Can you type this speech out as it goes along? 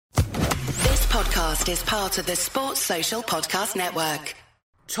podcast is part of the Sports Social Podcast Network.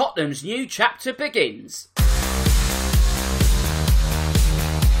 Tottenham's new chapter begins.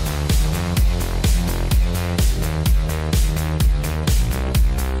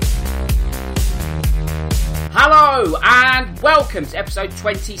 Hello and welcome to episode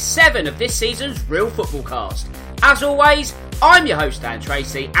 27 of this season's Real Football Cast. As always, I'm your host Dan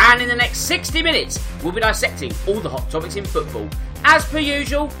Tracy, and in the next 60 minutes we'll be dissecting all the hot topics in football. As per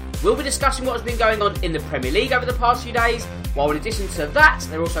usual, we'll be discussing what has been going on in the Premier League over the past few days, while in addition to that,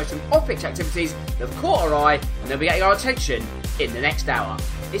 there are also some off-pitch activities that have caught our eye and they'll be getting our attention in the next hour.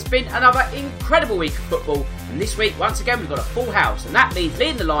 It's been another incredible week of football, and this week, once again, we've got a full house, and that means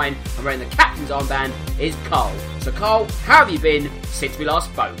leading the line and wearing the captain's armband is Carl. So Carl, how have you been since we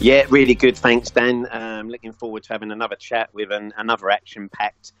last spoke? Yeah, really good, thanks Dan. Looking forward to having another chat with another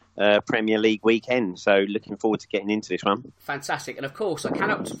action-packed Premier League weekend, so looking forward to getting into this one. Fantastic, and of course, I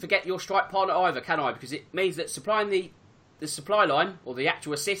cannot forget your strike partner either, can I? Because it means that supplying the supply line, or the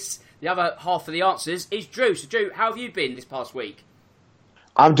actual assists, the other half of the answers, is Drew. So Drew, how have you been this past week?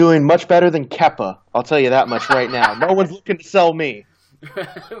 I'm doing much better than Kepa, I'll tell you that much right now. No one's looking to sell me.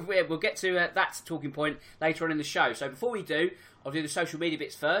 We'll get to that talking point later on in the show. So before we do, I'll do the social media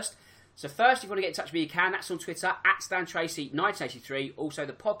bits first. So first, if you want to get in touch with me, you can. That's on Twitter, at StanTracy1983. Also,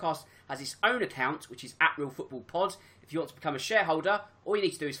 the podcast has its own account, which is at Real Football Pod. If you want to become a shareholder, all you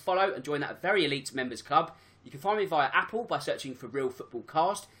need to do is follow and join that very elite members club. You can find me via Apple by searching for Real Football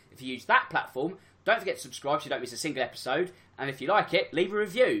Cast. If you use that platform, don't forget to subscribe so you don't miss a single episode. And if you like it, leave a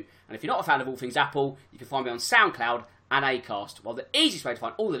review. And if you're not a fan of all things Apple, you can find me on SoundCloud and Acast. Well, the easiest way to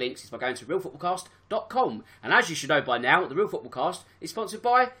find all the links is by going to realfootballcast.com. And as you should know by now, the Real Football Cast is sponsored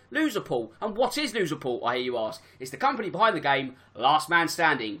by Loserpool. And what is Loserpool, I hear you ask? It's the company behind the game Last Man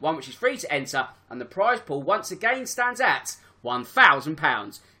Standing, one which is free to enter, and the prize pool once again stands at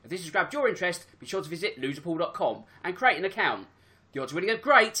 £1,000. If this has grabbed your interest, be sure to visit loserpool.com and create an account. The odds of winning are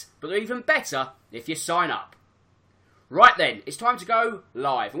great, but they're even better if you sign up. Right then, it's time to go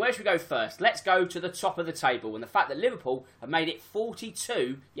live. And where should we go first? Let's go to the top of the table and the fact that Liverpool have made it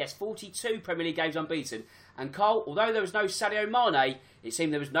 42 Premier League games unbeaten. And Carl, although there was no Sadio Mane, it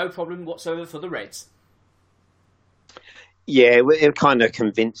seemed there was no problem whatsoever for the Reds. Yeah, it was kind of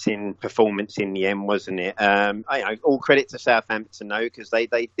convincing performance in the end, wasn't it? All credit to Southampton, though, because they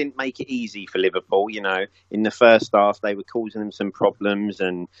didn't make it easy for Liverpool. You know, in the first half, they were causing them some problems,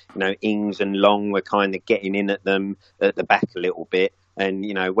 and Ings and Long were kind of getting in at them at the back a little bit. And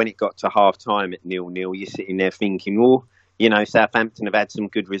when it got to half time at 0-0, you're sitting there thinking, Southampton have had some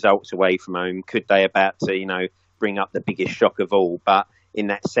good results away from home. Could they about to bring up the biggest shock of all? But in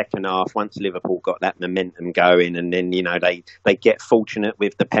that second half, once Liverpool got that momentum going, and then, they get fortunate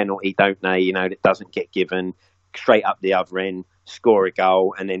with the penalty, don't they? That doesn't get given, straight up the other end, score a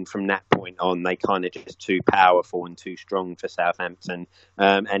goal, and then from that point on, they kind of just too powerful and too strong for Southampton.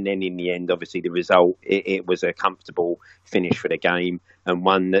 And then in the end, obviously, the result, it was a comfortable finish for the game, and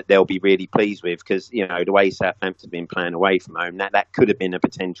one that they'll be really pleased with, because, the way Southampton have been playing away from home, that could have been a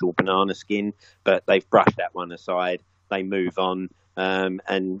potential banana skin, but they've brushed that one aside. They move on.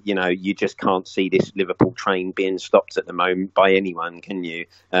 And you just can't see this Liverpool train being stopped at the moment by anyone, can you?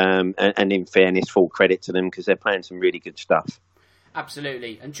 And in fairness, full credit to them, because they're playing some really good stuff.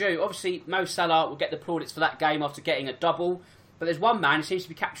 Absolutely. And Drew, obviously Mo Salah will get the plaudits for that game after getting a double, but there's one man who seems to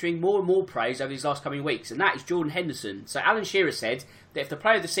be capturing more and more praise over these last coming weeks, and that is Jordan Henderson. So Alan Shearer said that if the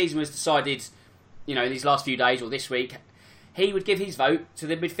player of the season was decided in these last few days or this week, he would give his vote to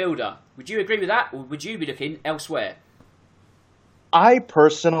the midfielder. Would you agree with that, or would you be looking elsewhere? I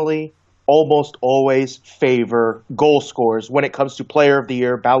personally almost always favor goal scorers when it comes to Player of the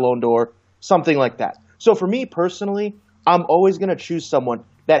Year, Ballon d'Or, something like that. So for me personally, I'm always going to choose someone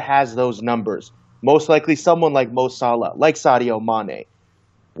that has those numbers. Most likely someone like Mo Salah, like Sadio Mane.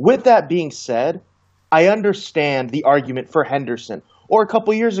 With that being said, I understand the argument for Henderson. Or a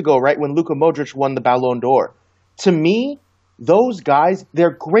couple years ago, right, when Luka Modric won the Ballon d'Or. To me, those guys,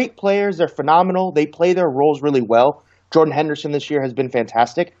 they're great players, they're phenomenal, they play their roles really well. Jordan Henderson this year has been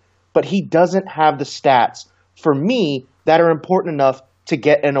fantastic, but he doesn't have the stats, for me, that are important enough to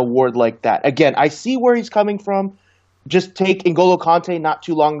get an award like that. Again, I see where he's coming from. Just take N'Golo Kante not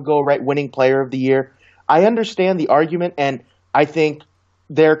too long ago, right, winning Player of the Year. I understand the argument, and I think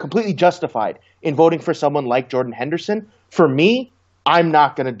they're completely justified in voting for someone like Jordan Henderson. For me, I'm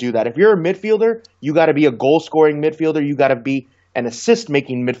not going to do that. If you're a midfielder, you got to be a goal-scoring midfielder. You got to be an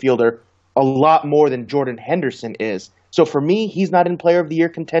assist-making midfielder a lot more than Jordan Henderson is. So for me, he's not in Player of the Year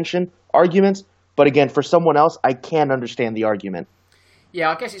contention arguments. But again, for someone else, I can understand the argument. Yeah,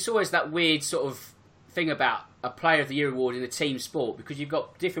 I guess it's always that weird sort of thing about a Player of the Year award in a team sport because you've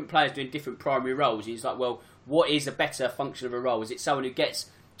got different players doing different primary roles. And it's like, well, what is a better function of a role? Is it someone who gets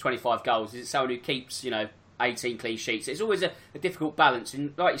 25 goals? Is it someone who keeps, 18 clean sheets? It's always a difficult balance.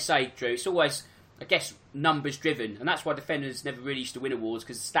 And like you say, Drew, it's always, I guess, numbers driven. And that's why defenders never really used to win awards,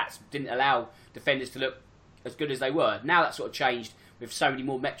 because the stats didn't allow defenders to look as good as they were. Now that's sort of changed with so many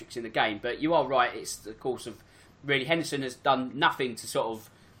more metrics in the game. But you are right, it's the course of really, Henderson has done nothing to sort of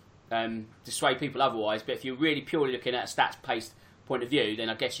dissuade people otherwise. But if you're really purely looking at a stats-based point of view, then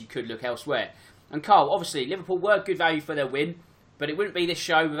I guess you could look elsewhere. And Carl, obviously, Liverpool were good value for their win, but it wouldn't be this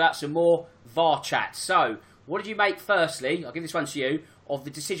show without some more VAR chat. So, what did you make, firstly, I'll give this one to you, of the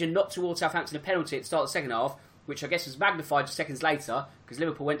decision not to award Southampton a penalty at the start of the second half, which I guess was magnified just seconds later, because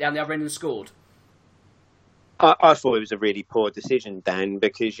Liverpool went down the other end and scored? I thought it was a really poor decision, Dan,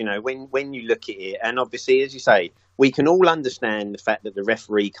 because, when you look at it, and obviously, as you say, we can all understand the fact that the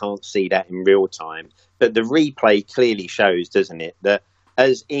referee can't see that in real time, but the replay clearly shows, doesn't it, that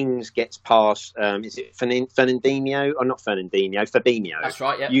as Ings gets past, is it Fernandinho? Or not Fernandinho, Fabinho. That's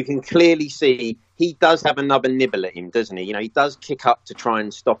right, yeah. You can clearly see he does have another nibble at him, doesn't he? He does kick up to try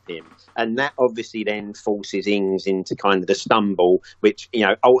and stop him. And that obviously then forces Ings into kind of the stumble, which,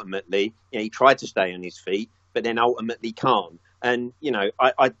 ultimately, he tried to stay on his feet, but then ultimately can't. And,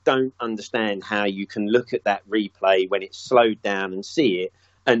 I don't understand how you can look at that replay when it's slowed down and see it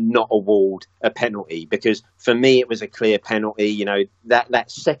and not award a penalty, because for me it was a clear penalty. That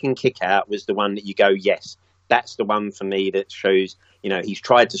second kick out was the one that you go, yes, that's the one for me that shows, he's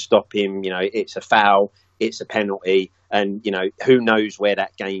tried to stop him, it's a foul, it's a penalty, and, who knows where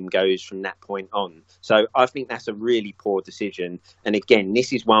that game goes from that point on. So I think that's a really poor decision. And again,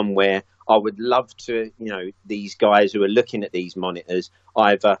 this is one where I would love to, these guys who are looking at these monitors,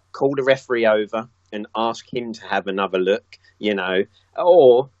 either call the referee over and ask him to have another look,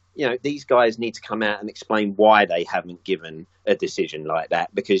 or, these guys need to come out and explain why they haven't given a decision like that.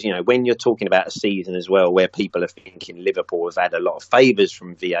 Because, when you're talking about a season as well where people are thinking Liverpool have had a lot of favours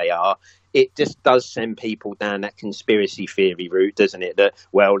from VAR, it just does send people down that conspiracy theory route, doesn't it? That,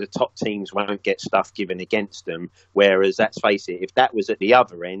 well, the top teams won't get stuff given against them. Whereas, let's face it, if that was at the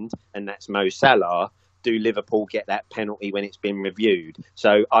other end, and that's Mo Salah, do Liverpool get that penalty when it's been reviewed?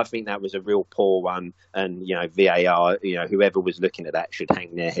 So I think that was a real poor one. And, VAR, whoever was looking at that should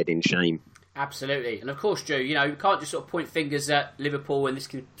hang their head in shame. Absolutely. And of course, Drew, you can't just sort of point fingers at Liverpool and this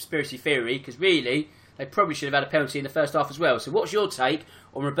conspiracy theory, because really, they probably should have had a penalty in the first half as well. So what's your take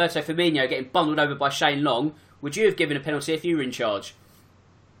on Roberto Firmino getting bundled over by Shane Long? Would you have given a penalty if you were in charge?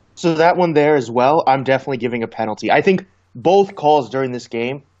 So that one there as well, I'm definitely giving a penalty. I think both calls during this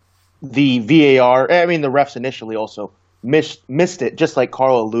game, the VAR, the refs initially also missed it, just like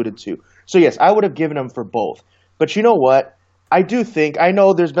Carl alluded to. So yes, I would have given them for both. But you know what? I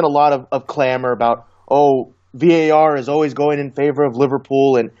know there's been a lot of clamor about, VAR is always going in favor of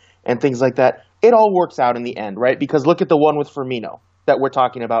Liverpool and things like that. It all works out in the end, right? Because look at the one with Firmino that we're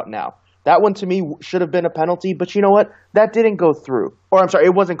talking about now. That one to me should have been a penalty, but you know what? That didn't go through. Or I'm sorry,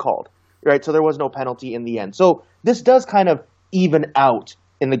 it wasn't called, right? So there was no penalty in the end. So this does kind of even out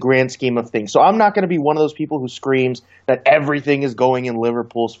in the grand scheme of things. So I'm not going to be one of those people who screams that everything is going in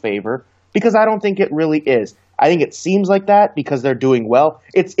Liverpool's favor, because I don't think it really is. I think it seems like that because they're doing well.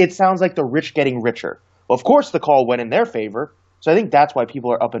 It sounds like the rich getting richer. Well, of course the call went in their favor, so I think that's why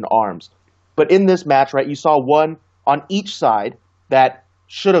people are up in arms. But in this match, right, you saw one on each side that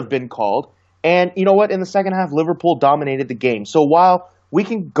should have been called. And you know what? In the second half, Liverpool dominated the game. So while we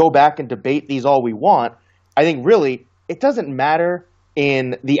can go back and debate these all we want, I think really it doesn't matter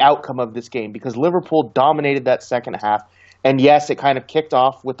in the outcome of this game, because Liverpool dominated that second half. And yes, it kind of kicked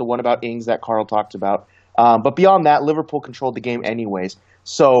off with the one about Ings that Carl talked about. But beyond that, Liverpool controlled the game anyways.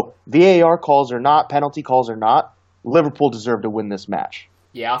 So VAR calls or not, penalty calls or not, Liverpool deserved to win this match.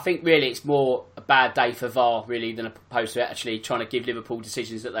 Yeah, I think really it's more a bad day for VAR really than opposed to actually trying to give Liverpool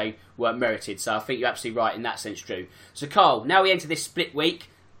decisions that they weren't merited. So I think you're absolutely right in that sense, Drew. So Carl, now we enter this split week,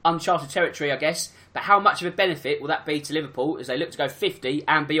 uncharted territory, I guess. But how much of a benefit will that be to Liverpool as they look to go 50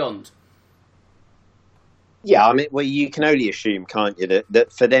 and beyond? Yeah, you can only assume, can't you,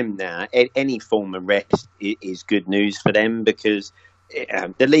 that for them now, any form of rest is good news for them, because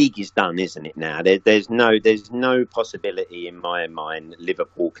the league is done, isn't it now? There's no possibility in my mind that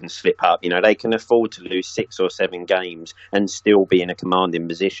Liverpool can slip up. They can afford to lose 6 or 7 games and still be in a commanding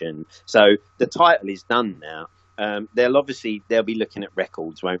position. So the title is done now. They'll be looking at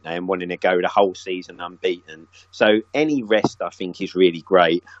records, won't they, and wanting to go the whole season unbeaten. So any rest, I think, is really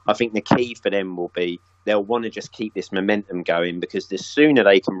great. I think the key for them will be they'll want to just keep this momentum going, because the sooner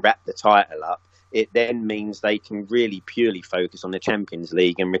they can wrap the title up, it then means they can really purely focus on the Champions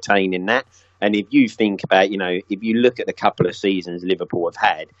League and retaining that. And if you think about, if you look at the couple of seasons Liverpool have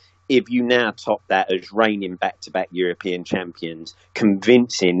had, if you now top that as reigning back-to-back European champions,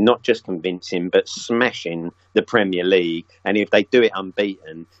 not just convincing, but smashing the Premier League, and if they do it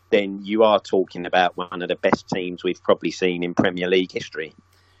unbeaten, then you are talking about one of the best teams we've probably seen in Premier League history.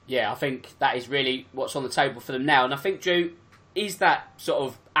 Yeah, I think that is really what's on the table for them now. And I think, Drew, is that sort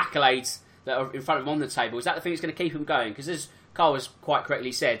of accolades that are in front of them on the table, is that the thing that's going to keep them going? Because as Carl has quite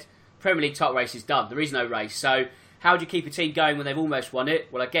correctly said, Premier League title race is done. There is no race. So how do you keep a team going when they've almost won it?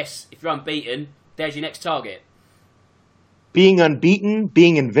 Well, I guess if you're unbeaten, there's your next target. Being unbeaten,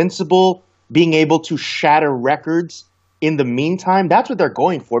 being invincible, being able to shatter records in the meantime, that's what they're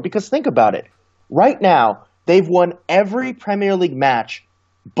going for. Because think about it. Right now, they've won every Premier League match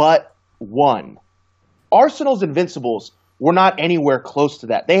but one. Arsenal's Invincibles were not anywhere close to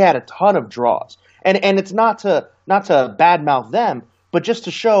that. They had a ton of draws. And it's not to badmouth them, but just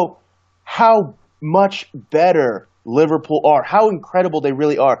to show how much better Liverpool are, how incredible they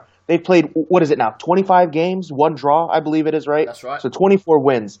really are. They've played, 25 games, one draw, I believe it is, right? That's right. So 24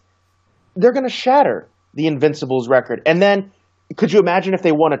 wins. They're going to shatter the Invincibles record. And then, could you imagine if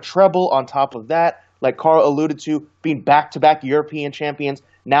they won a treble on top of that? Like Carl alluded to, being back-to-back European champions.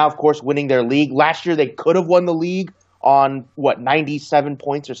 Now, of course, winning their league. Last year, they could have won the league on, 97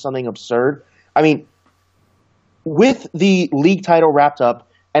 points or something absurd. I mean, with the league title wrapped up,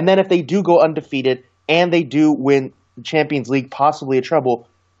 and then if they do go undefeated and they do win the Champions League, possibly a treble,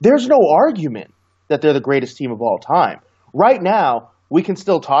 there's no argument that they're the greatest team of all time. Right now, we can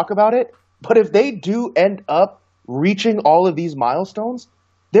still talk about it, but if they do end up reaching all of these milestones,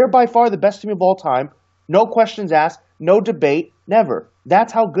 they're by far the best team of all time. No questions asked, no debate, never.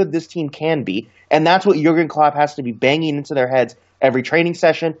 That's how good this team can be, and that's what Jurgen Klopp has to be banging into their heads every training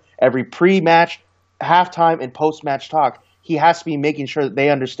session, every pre-match, halftime, and post-match talk. He has to be making sure that they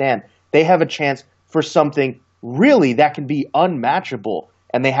understand they have a chance for something really that can be unmatchable,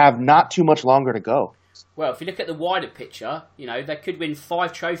 and they have not too much longer to go. Well, if you look at the wider picture, they could win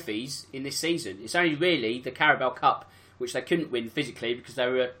 5 trophies in this season. It's only really the Carabao Cup, which they couldn't win physically because they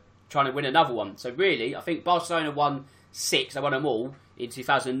were trying to win another one. So really, I think Barcelona won 6. They won them all in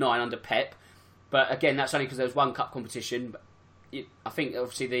 2009 under Pep. But again, that's only because there was one cup competition. I think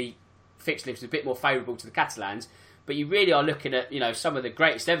obviously the fixed list is a bit more favourable to the Catalans. But you really are looking at some of the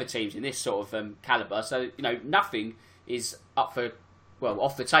greatest ever teams in this sort of calibre. So nothing is off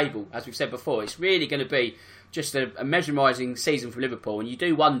the table, as we've said before. It's really going to be just a mesmerising season for Liverpool, and you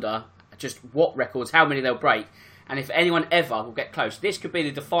do wonder just what records, how many they'll break, and if anyone ever will get close. This could be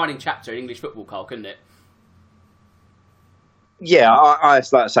the defining chapter in English football, Carl, couldn't it? Yeah, I like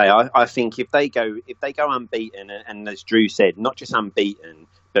to say, I think if they go unbeaten, and as Drew said, not just unbeaten,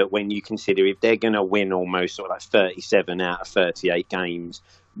 but when you consider if they're going to win almost sort of like 37 out of 38 games,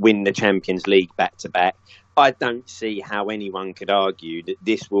 win the Champions League back to back, I don't see how anyone could argue that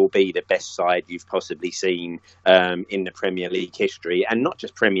this will be the best side you've possibly seen in the Premier League history. And not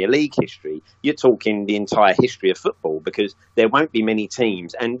just Premier League history, you're talking the entire history of football, because there won't be many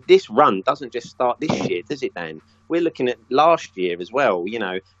teams. And this run doesn't just start this year, does it, Dan? We're looking at last year as well.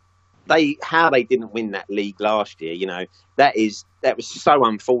 How they didn't win that league last year, that was so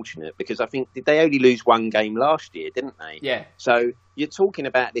unfortunate, because I think, did they only lose one game last year, didn't they? Yeah. So you're talking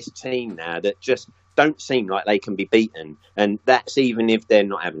about this team now that just don't seem like they can be beaten, and that's even if they're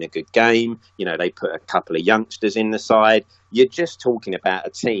not having a good game. They put a couple of youngsters in the side. You're just talking about a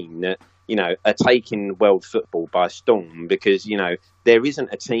team that are taking world football by storm, because there isn't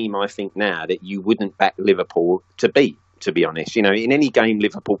a team, I think, now that you wouldn't back Liverpool to beat, to be honest. In any game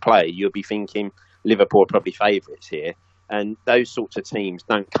Liverpool play, you'll be thinking Liverpool are probably favourites here, and those sorts of teams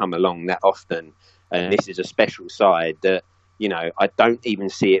don't come along that often, and this is a special side that I don't even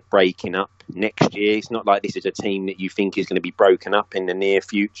see it breaking up next year. It's not like this is a team that you think is going to be broken up in the near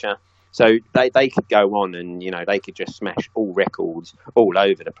future. So they could go on and, they could just smash all records all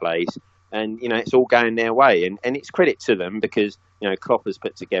over the place. And, it's all going their way. And it's credit to them, because, Klopp has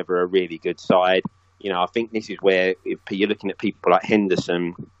put together a really good side. I think this is where, if you're looking at people like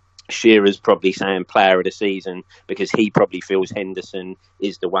Henderson, Shearer's probably saying player of the season, because he probably feels Henderson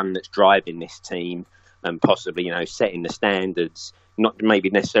is the one that's driving this team, and possibly, setting the standards, not maybe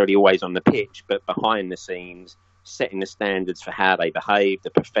necessarily always on the pitch, but behind the scenes, setting the standards for how they behave,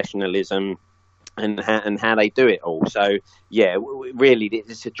 the professionalism, and how they do it all. So, yeah, really,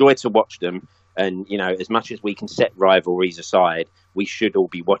 it's a joy to watch them. And, as much as we can set rivalries aside, we should all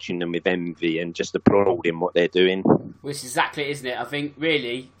be watching them with envy and just applauding what they're doing. Well, it's exactly it, isn't it? I think,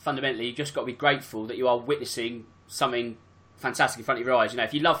 really, fundamentally, you've just got to be grateful that you are witnessing something fantastic in front of your eyes.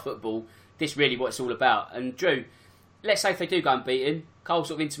 If you love football, this really what it's all about. And Drew, let's say if they do go unbeaten, Cole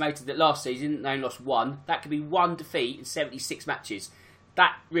sort of intimated that last season they only lost one. That could be one defeat in 76 matches.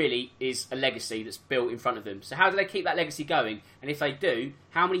 That really is a legacy that's built in front of them. So how do they keep that legacy going? And if they do,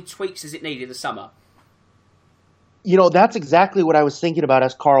 how many tweaks does it need in the summer? That's exactly what I was thinking about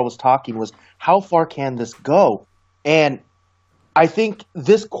as Carl was talking, was how far can this go? And I think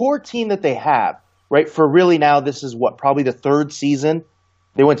this core team that they have, right, for really now, this is probably the third season.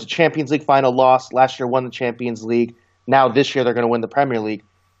 They went to Champions League final, lost. Last year won the Champions League. Now this year they're going to win the Premier League.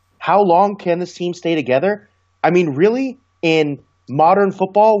 How long can this team stay together? I mean, really, in modern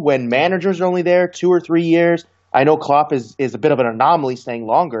football, when managers are only there 2 or 3 years, I know Klopp is a bit of an anomaly staying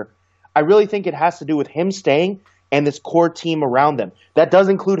longer. I really think it has to do with him staying and this core team around them. That does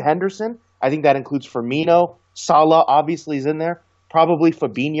include Henderson. I think that includes Firmino. Salah obviously is in there. Probably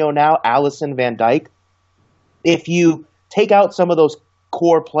Fabinho now, Alisson, Van Dijk. If you take out some of those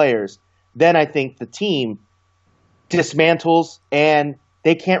core players, then I think the team dismantles and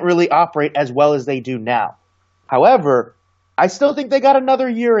they can't really operate as well as they do now. However, I still think they got another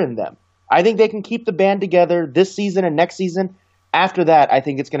year in them. I think they can keep the band together this season and next season. After that, I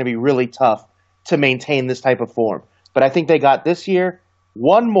think it's going to be really tough to maintain this type of form. But I think they got this year,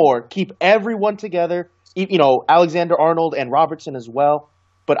 one more, keep everyone together, Alexander-Arnold and Robertson as well.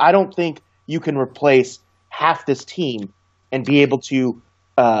 But I don't think you can replace half this team and be able to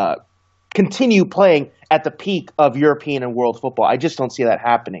continue playing at the peak of European and world football. I just don't see that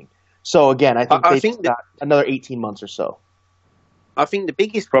happening. So again, I think got another 18 months or so. I think the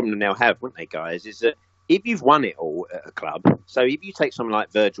biggest problem they'll have, won't they, guys, is that if you've won it all at a club, so if you take someone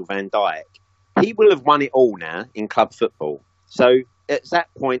like Virgil van Dijk, he will have won it all now in club football. So at that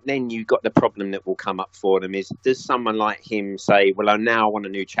point, then you've got the problem that will come up for them is, does someone like him say, well, I now want a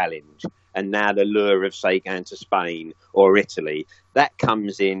new challenge? And now the lure of, say, going to Spain or Italy, that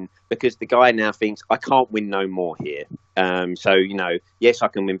comes in because the guy now thinks, I can't win no more here. Yes, I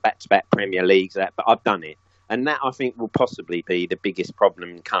can win back-to-back Premier Leagues, but I've done it. And that, I think, will possibly be the biggest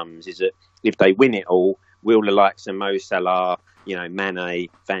problem comes, is that if they win it all, will the likes of Mo Salah, Mane,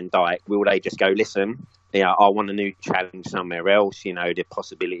 Van Dijk, will they just go, listen, I want a new challenge somewhere else, the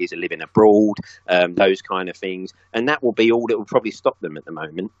possibilities of living abroad, those kind of things. And that will be all that will probably stop them at the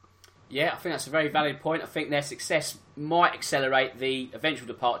moment. Yeah, I think that's a very valid point. I think their success might accelerate the eventual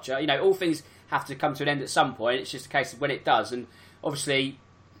departure. All things have to come to an end at some point. It's just a case of when it does. And obviously,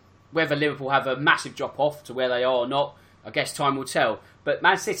 whether Liverpool have a massive drop-off to where they are or not, I guess time will tell. But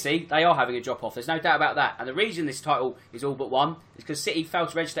Man City, they are having a drop-off. There's no doubt about that. And the reason this title is all but won is because City failed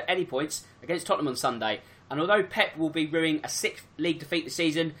to register any points against Tottenham on Sunday. And although Pep will be brewing a 6th league defeat this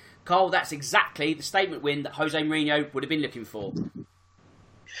season, Carl, that's exactly the statement win that Jose Mourinho would have been looking for.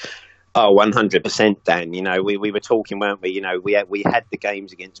 Oh, 100%, Dan. We were talking, weren't we? We had the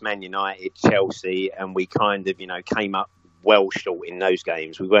games against Man United, Chelsea, and we kind of, came up well short in those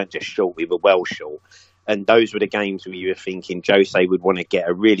games. We weren't just short, we were well short. And those were the games where you were thinking Jose would want to get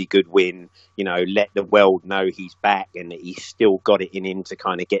a really good win, let the world know he's back and that he's still got it in him to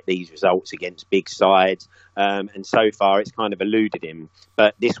kind of get these results against big sides. And so far, it's kind of eluded him.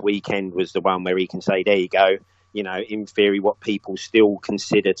 But this weekend was the one where he can say, there you go. In theory, what people still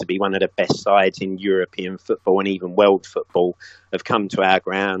consider to be one of the best sides in European football and even world football have come to our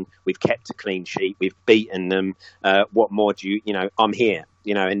ground. We've kept a clean sheet. We've beaten them. What more do you, I'm here,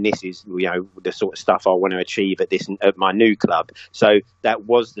 and this is, the sort of stuff I want to achieve at my new club. So that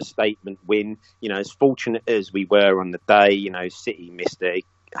was the statement win. As fortunate as we were on the day, City missed a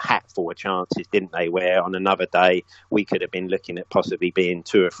hatful of chances, didn't they, where on another day we could have been looking at possibly being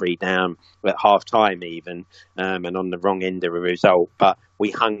 2 or 3 down at half time even, and on the wrong end of a result. But we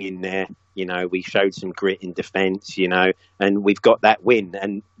hung in there, we showed some grit in defence, and we've got that win,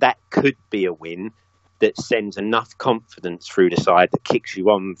 and that could be a win that sends enough confidence through the side that kicks you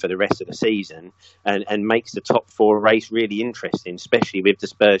on for the rest of the season and makes the top 4 race really interesting, especially with the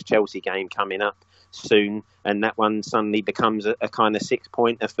Spurs-Chelsea game coming up soon, and that one suddenly becomes a kind of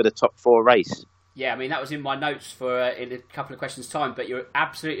 6-pointer for the top 4 race. Yeah, I mean, that was in my notes for in a couple of questions' time, but you're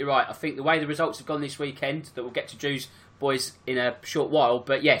absolutely right. I think the way the results have gone this weekend, that we'll get to Drew's boys in a short while,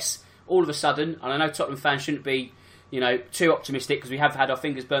 but yes, all of a sudden, and I know Tottenham fans shouldn't be too optimistic because we have had our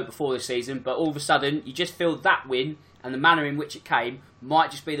fingers burnt before this season, but all of a sudden, you just feel that win and the manner in which it came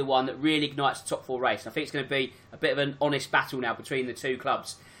might just be the one that really ignites the top 4 race. And I think it's going to be a bit of an honest battle now between the two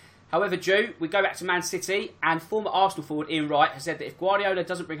clubs. However, Drew, we go back to Man City, and former Arsenal forward Ian Wright has said that if Guardiola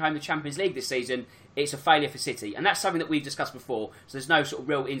doesn't bring home the Champions League this season, it's a failure for City. And that's something that we've discussed before, so there's no sort of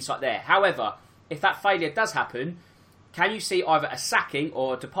real insight there. However, if that failure does happen, can you see either a sacking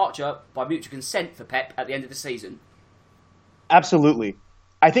or a departure by mutual consent for Pep at the end of the season? Absolutely.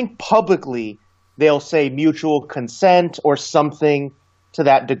 I think publicly they'll say mutual consent or something to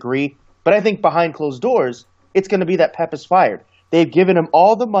that degree. But I think behind closed doors, it's going to be that Pep is fired. They've given him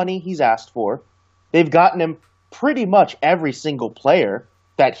all the money he's asked for. They've gotten him pretty much every single player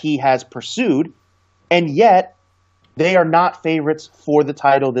that he has pursued. And yet, they are not favorites for the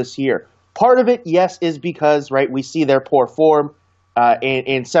title this year. Part of it, yes, is because, right, we see their poor form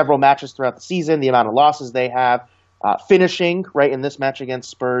in several matches throughout the season, the amount of losses they have, finishing, right, in this match against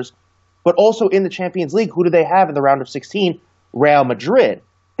Spurs. But also in the Champions League, who do they have in the round of 16? Real Madrid.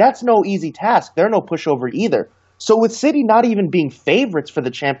 That's no easy task. They're no pushover either. So with City not even being favorites for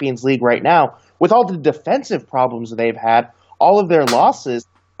the Champions League right now, with all the defensive problems they've had, all of their losses,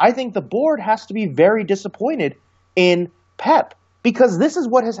 I think the board has to be very disappointed in Pep, because this is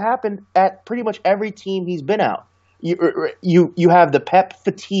what has happened at pretty much every team he's been out. You have the Pep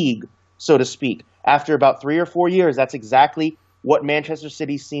fatigue, so to speak. After about 3 or 4 years, that's exactly what Manchester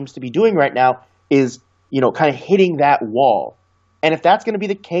City seems to be doing right now, is, kind of hitting that wall. And if that's going to be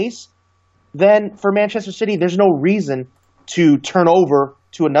the case, then for Manchester City, there's no reason to turn over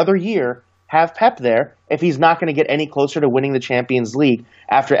to another year, have Pep there, if he's not going to get any closer to winning the Champions League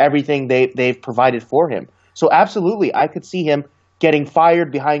after everything they've provided for him. So absolutely, I could see him getting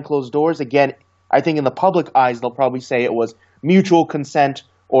fired behind closed doors. Again, I think in the public eyes, they'll probably say it was mutual consent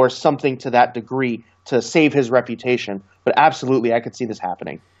or something to that degree to save his reputation. But absolutely, I could see this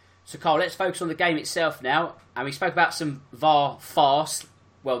happening. So, Carl, let's focus on the game itself now. And we spoke about some VAR farce.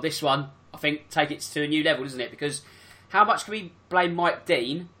 Well, this one, I think, take it to a new level, doesn't it? Because how much can we blame Mike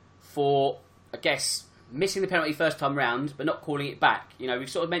Dean for, I guess, missing the penalty first time round, but not calling it back? We've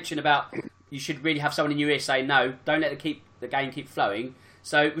sort of mentioned about you should really have someone in your ear saying, no, don't let the game keep flowing.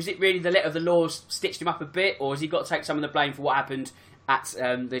 So was it really the letter of the law stitched him up a bit, or has he got to take some of the blame for what happened at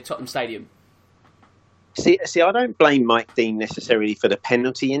the Tottenham Stadium? See, I don't blame Mike Dean necessarily for the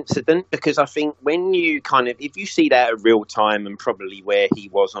penalty incident, because I think when you if you see that at real time and probably where he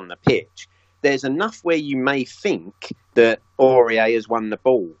was on the pitch, there's enough where you may think that Aurier has won the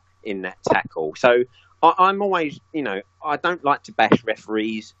ball in that tackle. So I'm always, I don't like to bash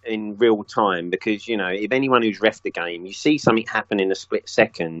referees in real time, because, if anyone who's reffed the game, you see something happen in a split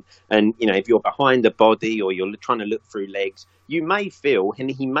second, and, if you're behind the body or you're trying to look through legs, you may feel, and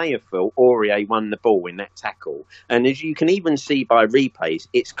he may have felt, Aurier won the ball in that tackle. And as you can even see by replays,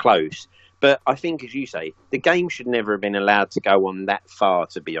 it's close. But I think, as you say, the game should never have been allowed to go on that far,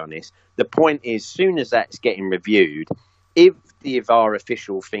 to be honest. The point is, soon as that's getting reviewed, if the VAR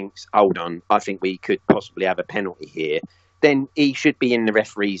official thinks, hold on, I think we could possibly have a penalty here, then he should be in the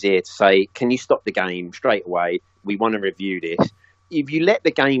referee's ear to say, can you stop the game straight away? We want to review this. If you let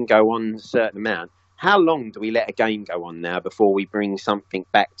the game go on a certain amount, how long do we let a game go on now before we bring something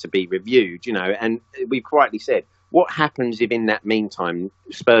back to be reviewed? And we've rightly said, what happens if in that meantime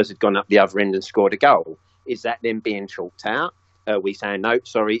Spurs had gone up the other end and scored a goal? Is that then being chalked out? We saying, no,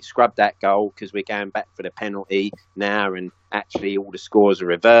 sorry, scrub that goal because we're going back for the penalty now, and actually all the scores are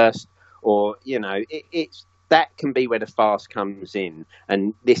reversed? Or, it's that can be where the farce comes in.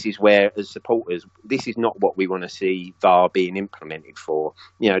 And this is where, as supporters, this is not what we want to see VAR being implemented for.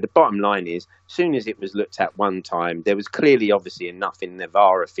 The bottom line is, as soon as it was looked at one time, there was clearly obviously enough in the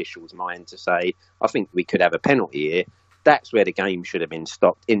VAR official's mind to say, I think we could have a penalty here. That's where the game should have been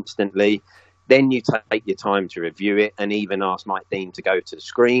stopped instantly. Then you take your time to review it, and even ask Mike Dean to go to the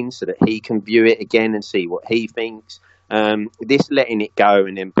screen so that he can view it again and see what he thinks. This letting it go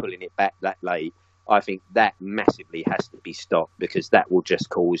and then pulling it back that late, I think that massively has to be stopped, because that will just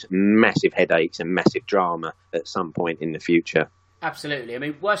cause massive headaches and massive drama at some point in the future. Absolutely. I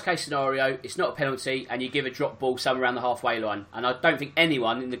mean, worst case scenario, it's not a penalty and you give a drop ball somewhere around the halfway line. And I don't think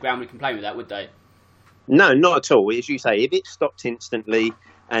anyone in the ground would complain with that, would they? No, not at all. As you say, if it's stopped instantly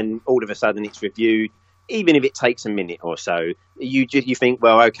and all of a sudden it's reviewed, even if it takes a minute or so, you think,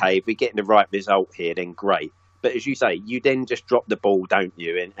 well, okay, if we're getting the right result here, then great. But as you say, you then just drop the ball, don't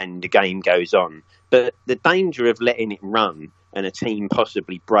you? And the game goes on. But the danger of letting it run and a team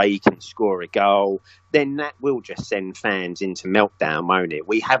possibly break and score a goal, then that will just send fans into meltdown, won't it?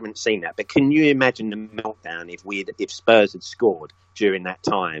 We haven't seen that. But can you imagine the meltdown if Spurs had scored during that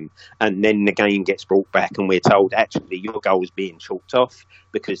time, and then the game gets brought back and we're told, actually, your goal's being chalked off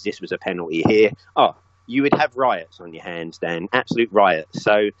because this was a penalty here? Oh, you would have riots on your hands, Dan. Absolute riots.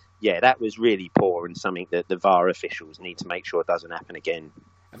 So, yeah, that was really poor, and something that the VAR officials need to make sure doesn't happen again.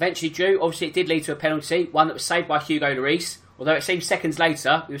 Eventually, Drew, obviously it did lead to a penalty, one that was saved by Hugo Lloris, although it seems seconds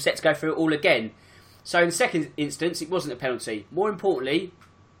later we were set to go through it all again. So in the second instance, it wasn't a penalty. More importantly,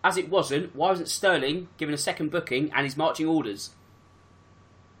 as it wasn't, why wasn't Sterling given a second booking and his marching orders?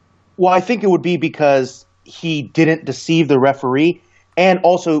 Well, I think it would be because he didn't deceive the referee. And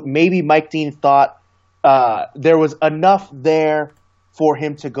also, maybe Mike Dean thought there was enough there for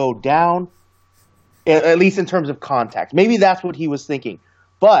him to go down, at least in terms of contact. Maybe that's what he was thinking.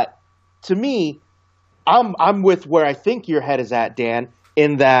 But to me, I'm with where I think your head is at, Dan,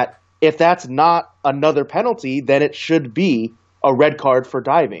 in that if that's not another penalty, then it should be a red card for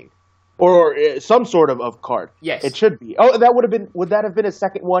diving. Or some sort of card. Yes. It should be. Oh, would that have been a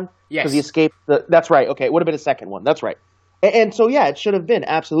second one? Yes. Because he escaped that's right. Okay, it would have been a second one. That's right. And so, yeah, it should have been,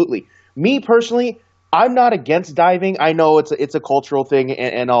 absolutely. Me, personally, I'm not against diving. I know it's a cultural thing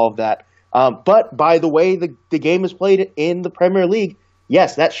and all of that. But by the way the game is played in the Premier League,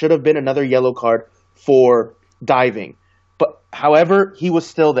 yes, that should have been another yellow card for diving. But, however, he was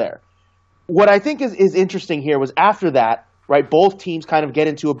still there. What I think is interesting here was after that, right, both teams kind of get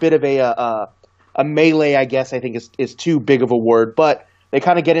into a bit of a melee, I guess I think is too big of a word, but they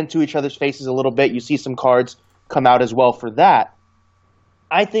kind of get into each other's faces a little bit. You see some cards come out as well for that.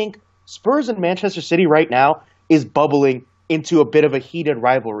 I think Spurs and Manchester City right now is bubbling into a bit of a heated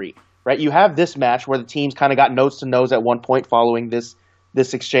rivalry, right? You have this match where the teams kind of got nose to nose at one point following this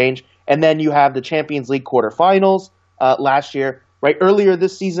exchange, and then you have the Champions League quarterfinals last year, right? Earlier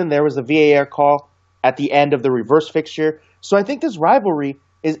this season, there was a VAR call at the end of the reverse fixture. So I think this rivalry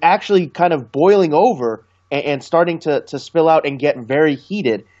is actually kind of boiling over and starting to spill out and get very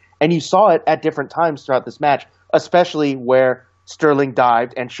heated. And you saw it at different times throughout this match, especially where Sterling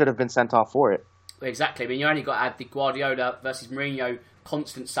dived and should have been sent off for it. Exactly. I mean, you only got to add the Guardiola versus Mourinho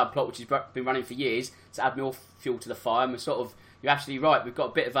constant subplot, which has been running for years, to add more fuel to the fire. And you're absolutely right. We've got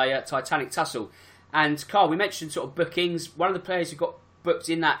a bit of a Titanic tussle. And Carl, we mentioned sort of bookings. One of the players who got booked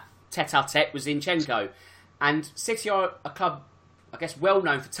in that tete-a-tete was Zinchenko. And City are a club, I guess, well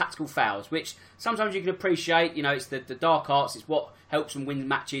known for tactical fouls, which sometimes you can appreciate. You know, it's the dark arts. It's what helps them win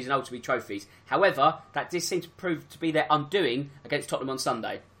matches and ultimately trophies. However, that did seem to prove to be their undoing against Tottenham on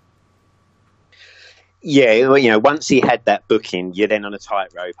Sunday. Yeah, well, once he had that booking, you're then on a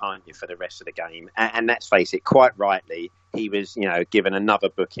tightrope, aren't you, for the rest of the game? And let's face it, quite rightly, he was, given another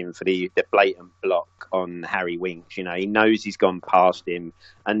booking for the blatant block on Harry Winks. He knows he's gone past him.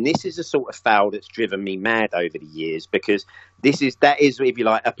 And this is the sort of foul that's driven me mad over the years, because that is, if you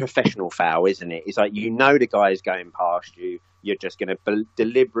like, a professional foul, isn't it? It's like, the guy is going past you. You're just going to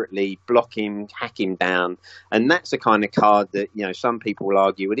deliberately block him, hack him down. And that's the kind of card that, some people will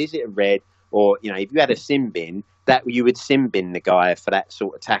argue, well, is it a red? Or, if you had a sin bin, that you would sin bin the guy for that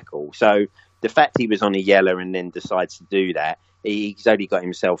sort of tackle. So the fact he was on a yellow and then decides to do that, he's only got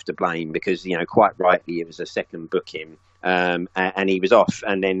himself to blame because, quite rightly, it was a second booking and he was off.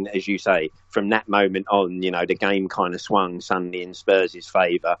 And then, as you say, from that moment on, the game kind of swung suddenly in Spurs'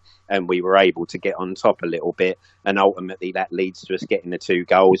 favour and we were able to get on top a little bit. And ultimately that leads to us getting the 2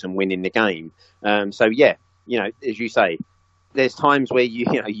 goals and winning the game. So, yeah, as you say, there's times where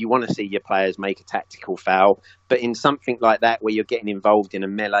you want to see your players make a tactical foul, but in something like that where you're getting involved in a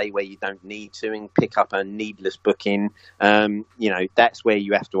melee where you don't need to and pick up a needless booking, that's where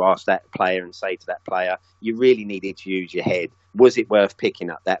you have to ask that player and say to that player, you really needed to use your head. Was it worth picking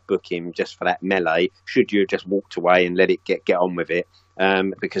up that booking just for that melee? Should you have just walked away and let it get on with it?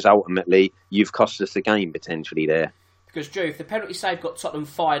 Because ultimately you've cost us the game potentially there. Because, Drew, if the penalty save got Tottenham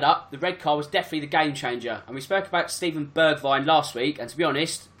fired up, the red card was definitely the game changer. And we spoke about Steven Bergwijn last week, and to be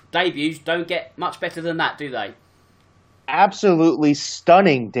honest, debuts don't get much better than that, do they? Absolutely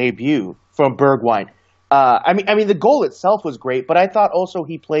stunning debut from Bergwijn. I mean, the goal itself was great, but I thought also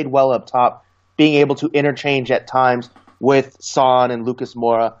he played well up top, being able to interchange at times with Son and Lucas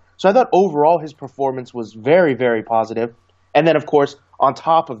Moura. So I thought overall his performance was very, very positive. And then, of course, on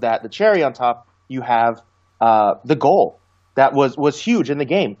top of that, the cherry on top, you have the goal that was huge in the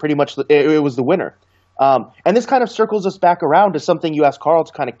game. Pretty much it was the winner. And this kind of circles us back around to something you asked Carl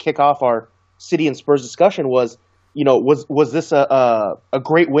to kind of kick off our City and Spurs discussion was this a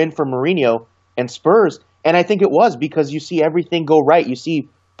great win for Mourinho and Spurs? And I think it was, because you see everything go right. You see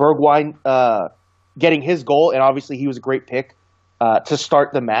Bergwijn getting his goal, and obviously he was a great pick to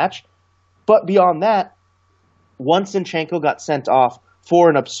start the match. But beyond that, once Zinchenko got sent off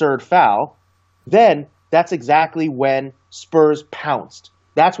for an absurd foul, then that's exactly when Spurs pounced.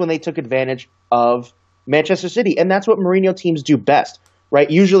 That's when they took advantage of Manchester City. And that's what Mourinho teams do best, right?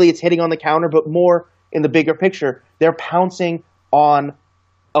 Usually it's hitting on the counter, but more in the bigger picture, they're pouncing on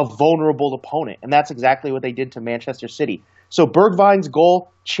a vulnerable opponent. And that's exactly what they did to Manchester City. So Bergwijn's goal,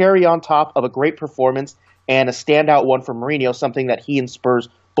 cherry on top of a great performance and a standout one for Mourinho, something that he and Spurs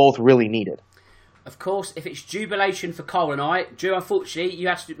both really needed. of course, if it's jubilation for Cole and I, Drew, unfortunately, you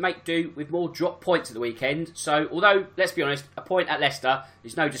have to make do with more drop points at the weekend. So, although, let's be honest, a point at Leicester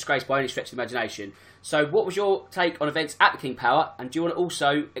is no disgrace by any stretch of the imagination. So, what was your take on events at the King Power? And do you want to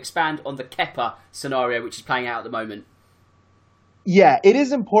also expand on the Kepa scenario, which is playing out at the moment? Yeah, it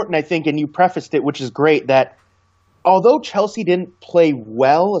is important, I think, and you prefaced it, which is great, that although Chelsea didn't play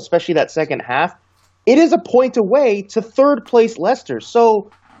well, especially that second half, it is a point away to third place Leicester. So,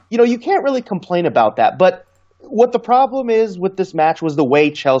 you can't really complain about that. But what the problem is with this match was the way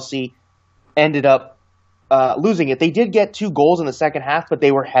Chelsea ended up losing it. They did get 2 goals in the second half, but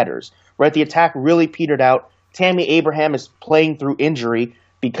they were headers, right? The attack really petered out. Tammy Abraham is playing through injury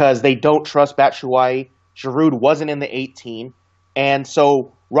because they don't trust Batshuayi. Giroud wasn't in the 18. And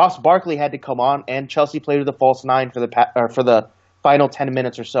so Ross Barkley had to come on, and Chelsea played with a false 9 for the final 10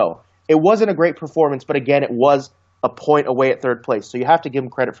 minutes or so. It wasn't a great performance, but again, it was a point away at third place. So you have to give him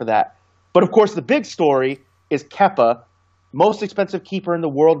credit for that. But of course, the big story is Kepa, most expensive keeper in the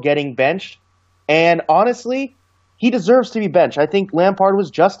world, getting benched. And honestly, he deserves to be benched. I think Lampard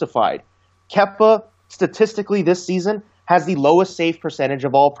was justified. Kepa, statistically this season, has the lowest save percentage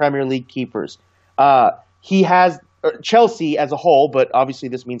of all Premier League keepers. He has Chelsea as a whole, but obviously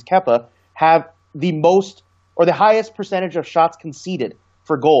this means Kepa, have the most or the highest percentage of shots conceded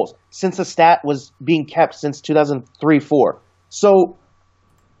for goals since the stat was being kept since 2003-04. So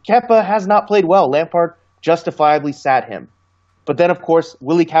Kepa has not played well. Lampard justifiably sat him. But then, of course,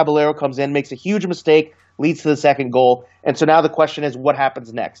 Willy Caballero comes in, makes a huge mistake, leads to the second goal. And so now the question is, what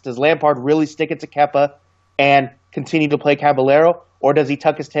happens next? Does Lampard really stick it to Kepa and continue to play Caballero? Or does he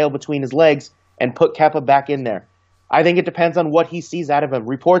tuck his tail between his legs and put Kepa back in there? I think it depends on what he sees out of him.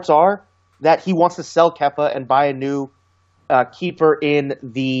 Reports are that he wants to sell Kepa and buy a new keeper in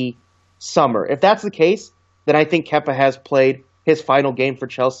the summer. If that's the case, then I think Kepa has played his final game for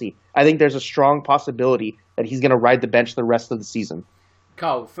Chelsea. I think there's a strong possibility that he's going to ride the bench the rest of the season.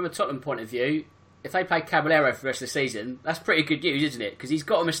 Cole, from a Tottenham point of view, if they play Caballero for the rest of the season, that's pretty good news, isn't it? Because he's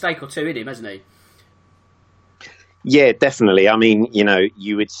got a mistake or two in him, hasn't he? Yeah, definitely. I mean,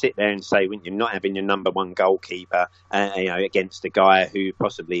 you would sit there and say, when you're not having your number one goalkeeper, against a guy who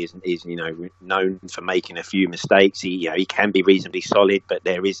possibly is known for making a few mistakes. He can be reasonably solid, but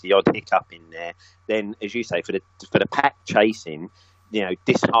there is the odd hiccup in there. Then, as you say, for the pack chasing,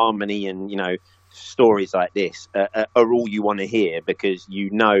 disharmony and stories like this are all you want to hear, because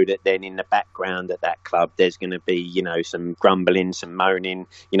that then in the background at that club there's going to be some grumbling, some moaning,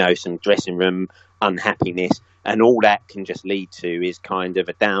 some dressing room unhappiness. And all that can just lead to is kind of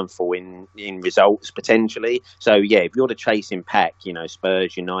a downfall in results potentially. So yeah, if you're the chasing pack,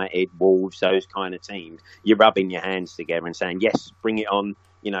 Spurs, United, Wolves, those kind of teams, you're rubbing your hands together and saying, yes, bring it on.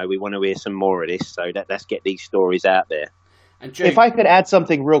 We want to hear some more of this. So let's get these stories out there. And Drew, if I could add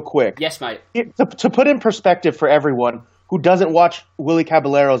something real quick. Yes, mate. To put in perspective for everyone who doesn't watch Willy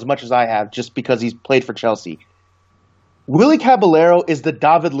Caballero as much as I have, just because he's played for Chelsea, Willy Caballero is the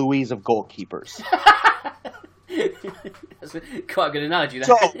David Luiz of goalkeepers. That's quite a good analogy. That.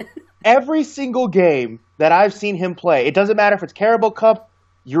 So every single game that I've seen him play, it doesn't matter if it's Carabao Cup,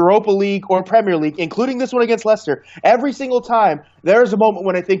 Europa League, or Premier League, including this one against Leicester, every single time there's a moment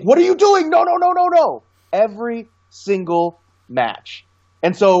when I think, what are you doing? No. Every single match.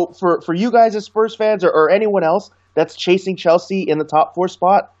 And so for you guys as Spurs fans or anyone else that's chasing Chelsea in the top 4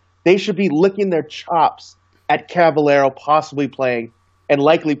 spot, they should be licking their chops at Caballero possibly playing and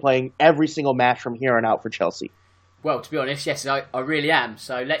likely playing every single match from here on out for Chelsea. Well, to be honest, yes, I really am.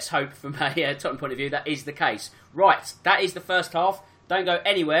 So let's hope from a Tottenham point of view that is the case. Right, that is the first half. Don't go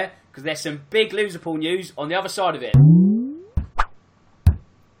anywhere, because there's some big Liverpool news on the other side of it.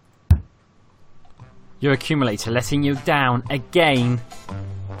 Your accumulator letting you down again.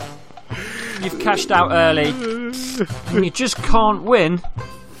 You've cashed out early and you just can't win.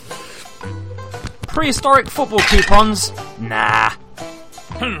 Prehistoric football coupons? Nah.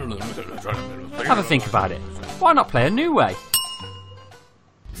 Have a think about it. Why not play a new way?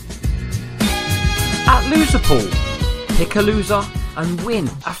 At Loserpool, pick a loser and win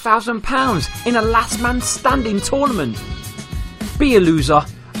 £1,000 in a last man standing tournament. Be a loser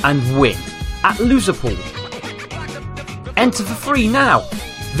and win at Loserpool. Enter for free now.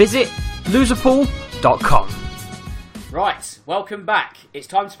 Visit loserpool.com. Right, welcome back. It's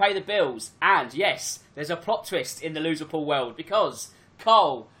time to pay the bills. And yes, there's a plot twist in the Loserpool world, because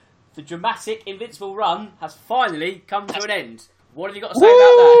Cole, the dramatic Invincible run has finally come to an end. What have you got to say about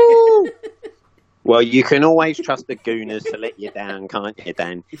that? Well, you can always trust the Gooners to let you down, can't you,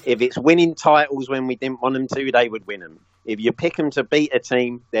 Dan? If it's winning titles when we didn't want them to, they would win them. If you pick them to beat a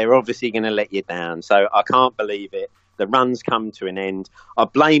team, they're obviously going to let you down. So I can't believe it. the run's come to an end. I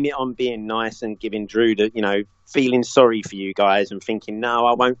blame it on being nice and giving Drew feeling sorry for you guys and thinking, no,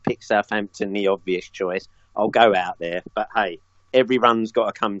 I won't pick Southampton, the obvious choice. I'll go out there. But hey, every run's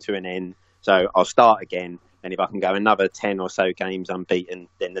got to come to an end. So I'll start again. And if I can go another 10 or so games unbeaten,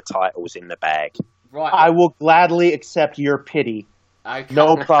 then the title's in the bag. Right. I will gladly accept your pity. Okay.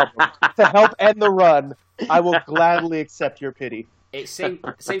 No problem. To help end the run, I will gladly accept your pity. It seems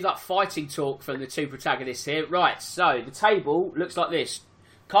like fighting talk from the two protagonists here. Right, so the table looks like this.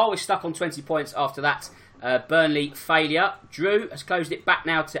 Carl is stuck on 20 points after that Burnley failure. Drew has closed it back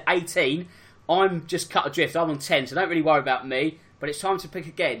now to 18. I'm just cut adrift. I'm on 10, so don't really worry about me. But it's time to pick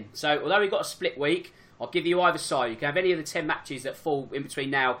again. So although we've got a split week, I'll give you either side. You can have any of the 10 matches that fall in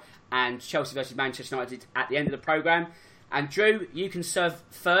between now and Chelsea versus Manchester United at the end of the programme. And Drew, you can serve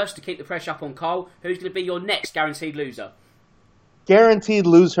first to keep the pressure up on Carl. Who's going to be your next guaranteed loser? Guaranteed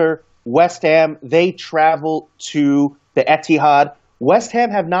loser, West Ham. They travel to the Etihad. West Ham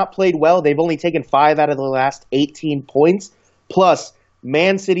have not played well. They've only taken 5 out of the last 18 points. Plus,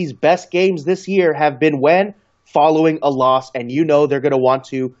 Man City's best games this year have been when? Following a loss. And you know they're going to want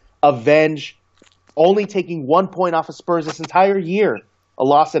to avenge only taking 1 point off of Spurs this entire year. A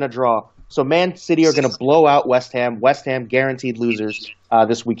loss and a draw. So Man City are going to blow out West Ham. West Ham guaranteed losers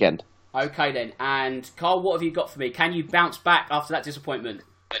this weekend. Okay then. And Carl, what have you got for me? Can you bounce back after that disappointment?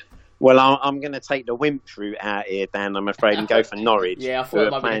 Well, I'm going to take the wimp route out here, Dan, I'm afraid, and go for Norwich. Yeah, I thought who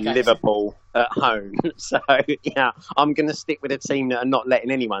it might are be the playing case. Liverpool at home. So, yeah, I'm going to stick with a team that are not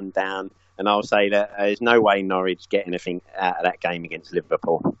letting anyone down. And I'll say that there's no way Norwich get anything out of that game against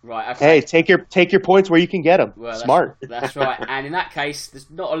Liverpool. Right, okay. Hey, take your points where you can get them. Well, Smart. That's right. And in that case, there's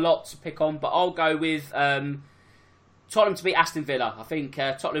not a lot to pick on, but I'll go with Tottenham to beat Aston Villa. I think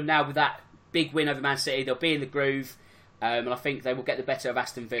Tottenham now with that big win over Man City, they'll be in the groove, and I think they will get the better of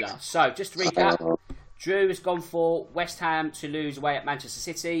Aston Villa. So, just to recap, Drew has gone for West Ham to lose away at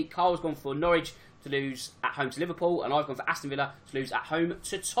Manchester City. Carl's gone for Norwich to lose at home to Liverpool, and I've gone for Aston Villa to lose at home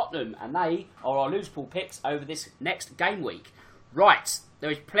to Tottenham, and they are our loser pool picks over this next game week. Right,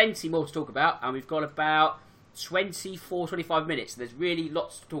 there is plenty more to talk about, and we've got about 25 minutes. There's really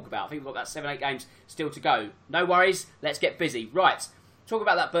lots to talk about. I think we've got about 7-8 games still to go. No worries, let's get busy. Right, talk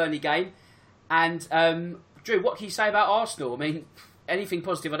about that Burnley game, and Drew, what can you say about Arsenal? I mean, anything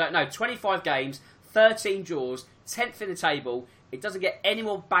positive, I don't know. 25 games, 13 draws, 10th in the table. It doesn't get any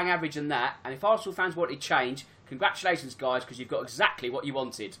more bang average than that. And if Arsenal fans wanted change, congratulations, guys, because you've got exactly what you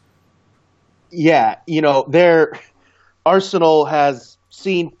wanted. Yeah, Arsenal has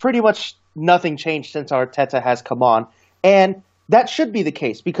seen pretty much nothing change since Arteta has come on. And that should be the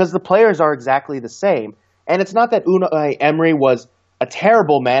case because the players are exactly the same. And it's not that Unai Emery was a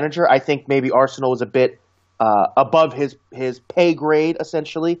terrible manager. I think maybe Arsenal was a bit above his pay grade,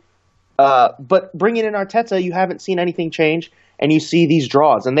 essentially. But bringing in Arteta, you haven't seen anything change. And you see these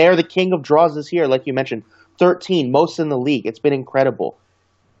draws. And they are the king of draws this year, like you mentioned. 13, most in the league. It's been incredible.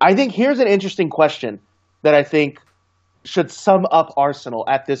 I think here's an interesting question that I think should sum up Arsenal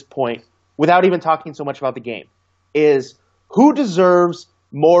at this point, without even talking so much about the game, is who deserves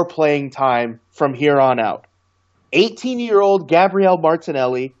more playing time from here on out? 18-year-old Gabriel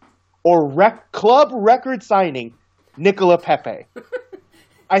Martinelli or club record signing Nicola Pepe?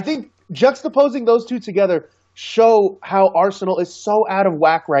 I think juxtaposing those two together show how Arsenal is so out of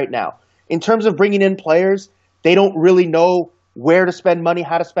whack right now. In terms of bringing in players, they don't really know where to spend money,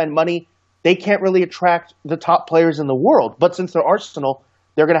 how to spend money. They can't really attract the top players in the world. But since they're Arsenal,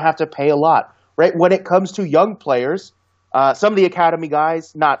 they're going to have to pay a lot, right? When it comes to young players, some of the academy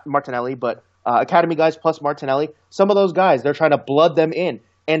guys, not Martinelli, but academy guys plus Martinelli, some of those guys, they're trying to blood them in.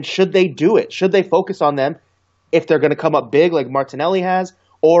 And should they do it? Should they focus on them if they're going to come up big like Martinelli has?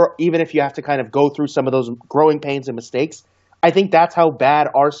 Or even if you have to kind of go through some of those growing pains and mistakes, I think that's how bad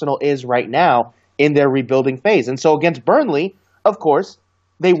Arsenal is right now in their rebuilding phase. And so against Burnley, of course,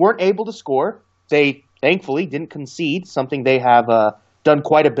 they weren't able to score. They thankfully didn't concede, something they have done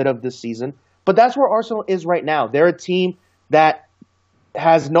quite a bit of this season. But that's where Arsenal is right now. They're a team that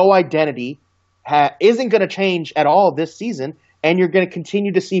has no identity, isn't going to change at all this season, and you're going to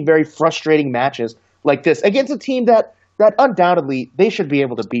continue to see very frustrating matches like this against a team that undoubtedly they should be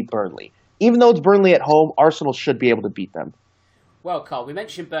able to beat Burnley. Even though it's Burnley at home, Arsenal should be able to beat them. Well, Carl, we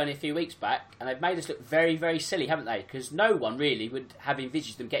mentioned Burnley a few weeks back, and they've made us look very, very silly, haven't they? Because no one really would have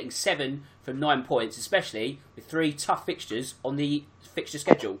envisaged them getting 7 from 9 points, especially with 3 tough fixtures on the fixture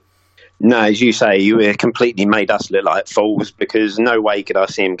schedule. No, as you say, you completely made us look like fools because no way could I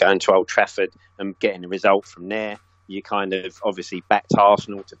see him going to Old Trafford and getting a result from there. you kind of obviously backed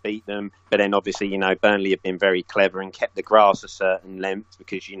Arsenal to beat them, but then obviously, Burnley have been very clever and kept the grass a certain length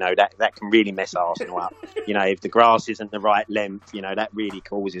because, that can really mess Arsenal up. If the grass isn't the right length, that really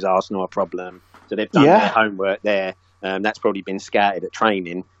causes Arsenal a problem. So they've done their homework there. That's probably been scouted at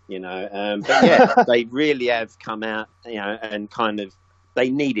training, but yeah, they really have come out, and kind of, they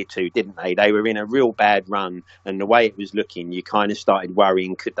needed to, didn't they? They were in a real bad run, and the way it was looking, you kind of started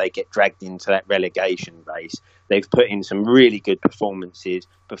worrying, could they get dragged into that relegation race? They've put in some really good performances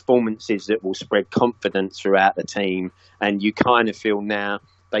that will spread confidence throughout the team, and you kind of feel now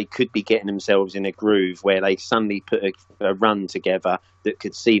they could be getting themselves in a groove where they suddenly put a run together that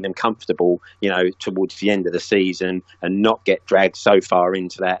could see them comfortable, towards the end of the season and not get dragged so far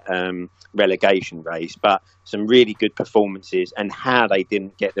into that relegation race. But some really good performances, and how they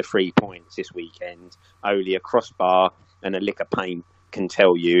didn't get the 3 points this weekend, only a crossbar and a lick of paint can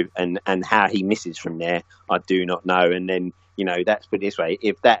tell you, and how he misses from there, I do not know. And then, that's put this way,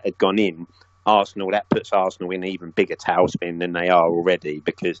 if that had gone in, that puts Arsenal in an even bigger tailspin than they are already,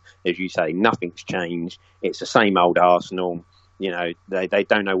 because, as you say, nothing's changed. It's the same old Arsenal. They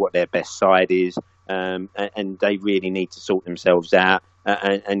don't know what their best side is, and they really need to sort themselves out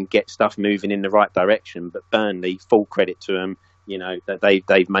and get stuff moving in the right direction. But Burnley, full credit to them, that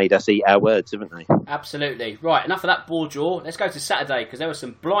they've made us eat our words, haven't they? Absolutely. Right, enough of that ball draw. Let's go to Saturday, because there were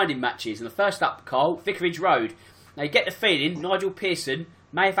some blinding matches. And the first up, Carl, Vicarage Road. Now, you get the feeling Nigel Pearson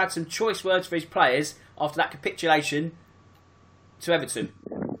may have had some choice words for his players after that capitulation to Everton.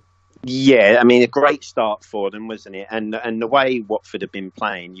 Yeah, I mean, a great start for them, wasn't it? And the way Watford have been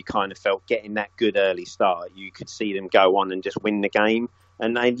playing, you kind of felt, getting that good early start, you could see them go on and just win the game.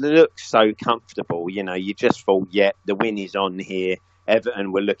 And they looked so comfortable, you just thought, yeah, the win is on here.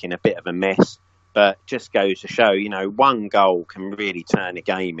 Everton were looking a bit of a mess, but just goes to show, one goal can really turn a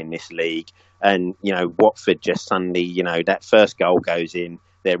game in this league. And, Watford just suddenly, that first goal goes in,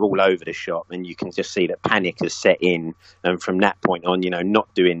 they're all over the shop, and you can just see that panic has set in. And from that point on,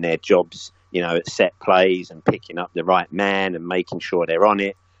 not doing their jobs, at set plays and picking up the right man and making sure they're on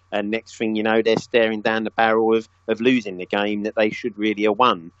it. And next thing you know, they're staring down the barrel of losing the game that they should really have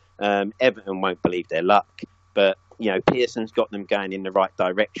won. Everton won't believe their luck, but, Pearson's got them going in the right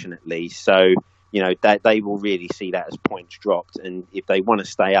direction at least. So, they will really see that as points dropped. And if they want to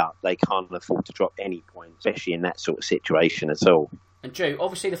stay up, they can't afford to drop any points, especially in that sort of situation at all. And Drew,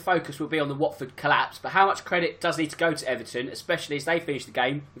 obviously the focus will be on the Watford collapse, but how much credit does need to go to Everton, especially as they finish the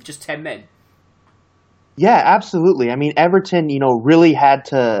game with just 10 men? Yeah, absolutely. I mean, Everton, really had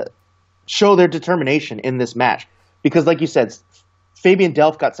to show their determination in this match. Because like you said, Fabian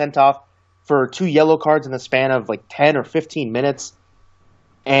Delph got sent off for 2 yellow cards in the span of like 10 or 15 minutes.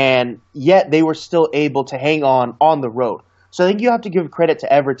 And yet they were still able to hang on the road. So I think you have to give credit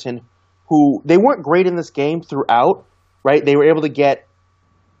to Everton, who, they weren't great in this game throughout, right? They were able to get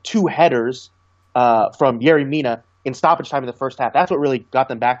 2 headers from Yerry Mina in stoppage time in the first half. That's what really got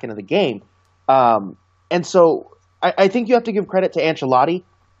them back into the game. And so I think you have to give credit to Ancelotti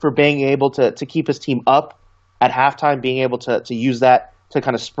for being able to keep his team up at halftime, being able to use that to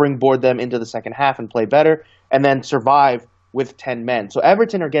kind of springboard them into the second half and play better, and then survive with 10 men. So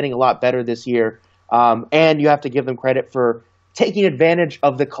Everton are getting a lot better this year, and you have to give them credit for taking advantage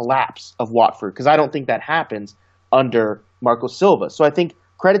of the collapse of Watford, because I don't think that happens under Marco Silva. So I think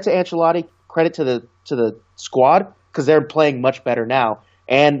credit to Ancelotti, credit to the squad, because they're playing much better now,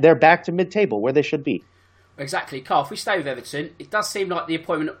 and they're back to mid-table where they should be. Exactly. Carl, if we stay with Everton, it does seem like the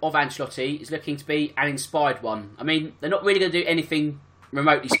appointment of Ancelotti is looking to be an inspired one. I mean, they're not really going to do anything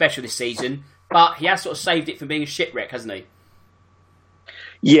remotely special this season, but he has sort of saved it from being a shipwreck, hasn't he?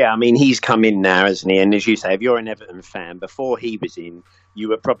 Yeah, I mean, he's come in now, hasn't he? And as you say, if you're an Everton fan, before he was in, you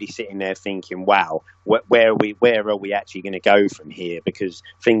were probably sitting there thinking, wow, where are we actually going to go from here? Because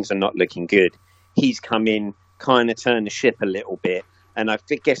things are not looking good. He's come in, kind of turned the ship a little bit. And I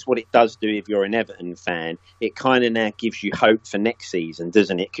guess what it does do if you're an Everton fan, it kind of now gives you hope for next season,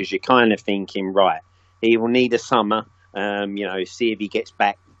 doesn't it? Because you're kind of thinking, right, he will need a summer, see if he gets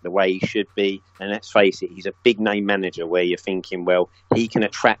back the way he should be. And let's face it, he's a big name manager where you're thinking, well, he can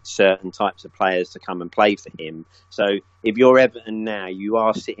attract certain types of players to come and play for him. So if you're Everton now, you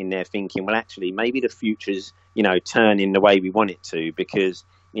are sitting there thinking, well, actually, maybe the future's, turning the way we want it to, because,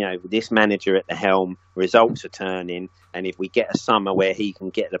 with this manager at the helm, results are turning. And if we get a summer where he can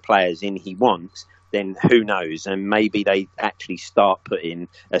get the players in he wants, then who knows? And maybe they actually start putting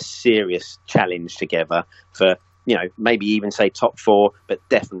a serious challenge together for, maybe even say top 4, but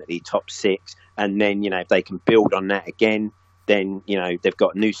definitely top 6. And then, if they can build on that again, then, they've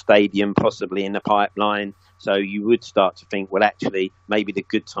got a new stadium possibly in the pipeline. So you would start to think, well, actually, maybe the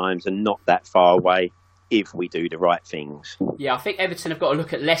good times are not that far away. if we do the right things. Yeah, I think Everton have got to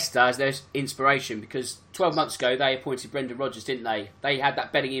look at Leicester as their inspiration, because 12 months ago they appointed Brendan Rodgers, didn't they? They had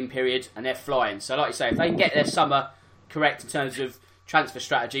that bedding in period and they're flying. So like you say, if they can get their summer correct in terms of transfer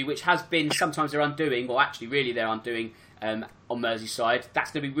strategy, which has been sometimes their undoing, or actually really their undoing on Merseyside,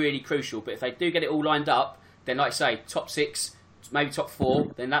 that's going to be really crucial. But if they do get it all lined up, then like I say, top 6, maybe top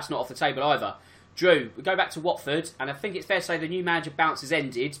 4, then that's not off the table either. Drew, we go back to Watford, and I think it's fair to say the new manager bounce has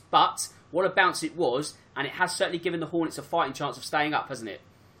ended, but what a bounce it was, and it has certainly given the Hornets a fighting chance of staying up, hasn't it?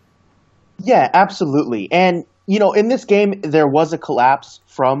 Yeah, absolutely. And, in this game, there was a collapse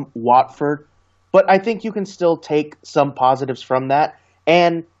from Watford, but I think you can still take some positives from that.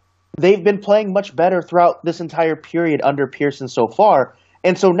 And they've been playing much better throughout this entire period under Pearson so far.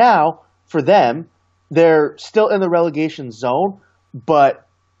 And so now, for them, they're still in the relegation zone, but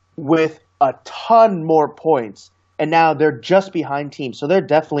with a ton more points. And now they're just behind teams. So they're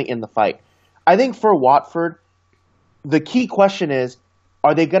definitely in the fight. I think for Watford, the key question is,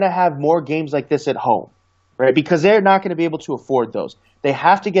 are they going to have more games like this at home? Right? Because they're not going to be able to afford those. They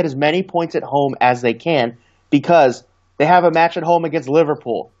have to get as many points at home as they can, because they have a match at home against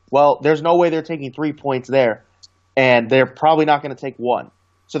Liverpool. Well, there's no way they're taking 3 points there, and they're probably not going to take 1.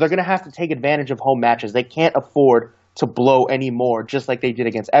 So they're going to have to take advantage of home matches. They can't afford to blow any more, just like they did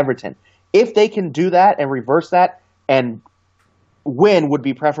against Everton. If they can do that and reverse that, and win would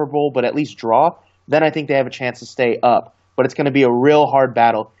be preferable, but at least draw, then I think they have a chance to stay up. But it's going to be a real hard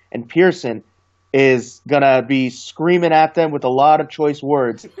battle, and Pearson is going to be screaming at them with a lot of choice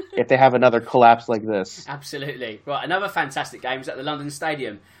words if they have another collapse like this. Absolutely. Right, another fantastic game was at the London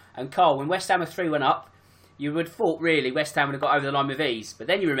Stadium. And Carl, when West Ham were 3-1 up, you would have thought really West Ham would have got over the line with ease. But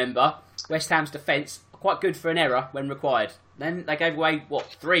then you remember, West Ham's defence quite good for an error when required. Then they gave away,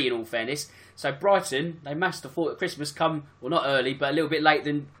 3 in all fairness. So Brighton, they must have thought that Christmas come, well, not early, but a little bit late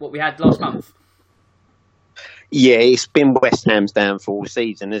than what we had last month. Yeah, it's been West Ham's downfall all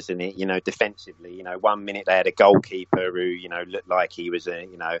season, isn't it? Defensively, 1 minute they had a goalkeeper who, looked like he was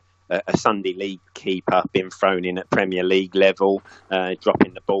a Sunday League keeper, been thrown in at Premier League level,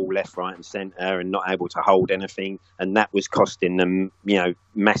 dropping the ball left, right and centre and not able to hold anything. And that was costing them,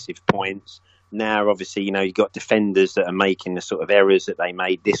 massive points. Now, obviously, you've got defenders that are making the sort of errors that they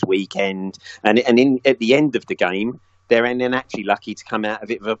made this weekend. And at the end of the game, they're then actually lucky to come out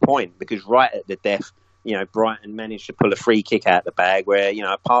of it with a point, because right at the death, Brighton managed to pull a free kick out the bag where,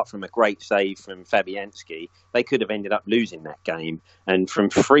 apart from a great save from Fabianski, they could have ended up losing that game. And from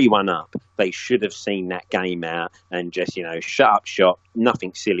 3-1 up, they should have seen that game out and just, shut up shop,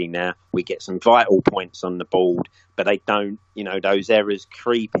 nothing silly now. We get some vital points on the board, but they don't, those errors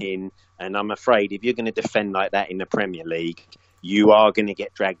creep in. And I'm afraid if you're going to defend like that in the Premier League, you are going to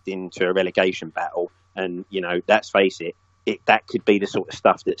get dragged into a relegation battle. And, let's face it, that could be the sort of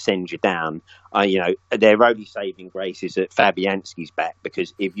stuff that sends you down. Their only saving grace is that Fabianski's back,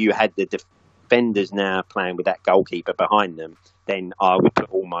 because if you had the defenders now playing with that goalkeeper behind them, then I would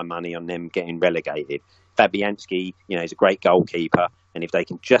put all my money on them getting relegated. Fabianski, is a great goalkeeper, and if they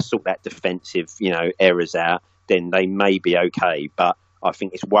can just sort that defensive, errors out, then they may be okay. But I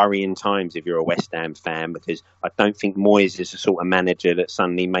think it's worrying times if you're a West Ham fan, because I don't think Moyes is the sort of manager that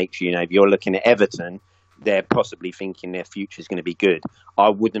suddenly makes you, if you're looking at Everton, they're possibly thinking their future is going to be good. I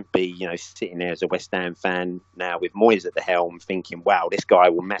wouldn't be, sitting there as a West Ham fan now with Moyes at the helm thinking, wow, this guy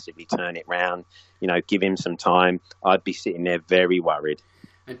will massively turn it round, give him some time. I'd be sitting there very worried.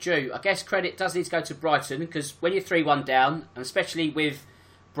 And Drew, I guess credit does need to go to Brighton, because when you're 3-1 down, and especially with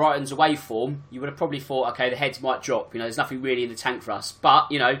Brighton's away form, you would have probably thought, okay, the heads might drop. There's nothing really in the tank for us.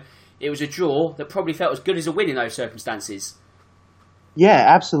 But, it was a draw that probably felt as good as a win in those circumstances. Yeah,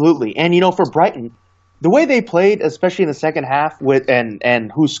 absolutely. And, for Brighton, the way they played, especially in the second half, with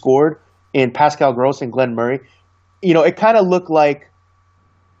and who scored in Pascal Gross and Glenn Murray, it kind of looked like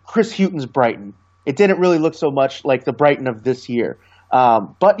Chris Hughton's Brighton. It didn't really look so much like the Brighton of this year.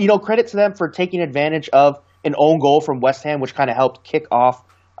 But, credit to them for taking advantage of an own goal from West Ham, which kind of helped kick off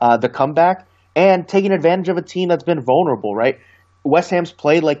the comeback, and taking advantage of a team that's been vulnerable, right? West Ham has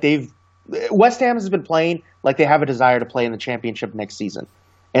been playing like they have a desire to play in the Championship next season.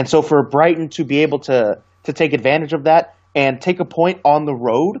 And so for Brighton to be able to take advantage of that and take a point on the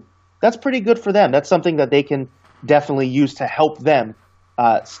road, that's pretty good for them. That's something that they can definitely use to help them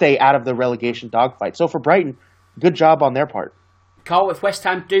stay out of the relegation dogfight. So for Brighton, good job on their part. Carl, if West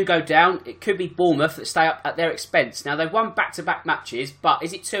Ham do go down, it could be Bournemouth that stay up at their expense. Now, they've won back-to-back matches, but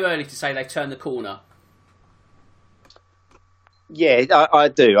is it too early to say they've turned the corner? Yeah, I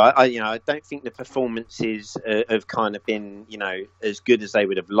do. I don't think the performances have kind of been, as good as they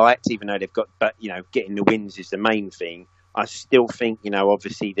would have liked, even though they've got, but, getting the wins is the main thing. I still think,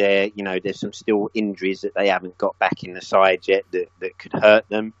 obviously there's some still injuries that they haven't got back in the side yet that could hurt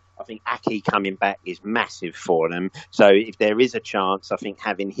them. I think Aki coming back is massive for them. So if there is a chance, I think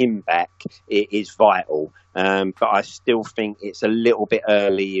having him back is vital. But I still think it's a little bit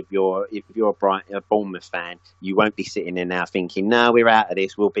early. If you're a Bournemouth fan, you won't be sitting there now thinking, no, we're out of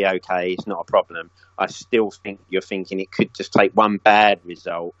this, we'll be okay, it's not a problem. I still think you're thinking it could just take one bad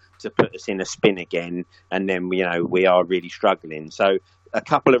result to put us in a spin again, and then we are really struggling. So a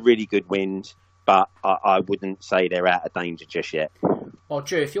couple of really good wins, but I wouldn't say they're out of danger just yet. Well,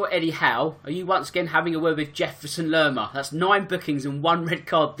 Drew, if you're Eddie Howe, are you once again having a word with Jefferson Lerma? That's 9 bookings and 1 red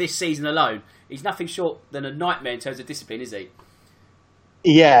card this season alone. He's nothing short than a nightmare in terms of discipline, is he?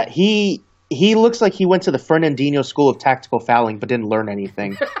 Yeah, he looks like he went to the Fernandinho School of Tactical Fouling but didn't learn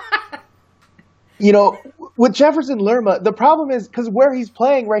anything. With Jefferson Lerma, the problem is because where he's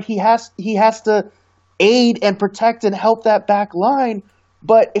playing, right, he has to aid and protect and help that back line.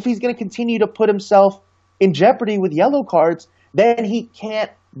 But if he's going to continue to put himself in jeopardy with yellow cards, then he can't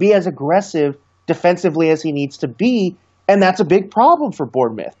be as aggressive defensively as he needs to be, and that's a big problem for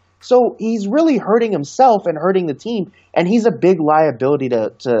Bournemouth. So he's really hurting himself and hurting the team, and he's a big liability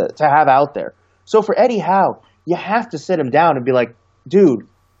to have out there. So for Eddie Howe, you have to sit him down and be like, dude,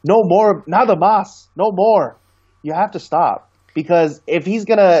 no more, nada más, no more. You have to stop. Because if he's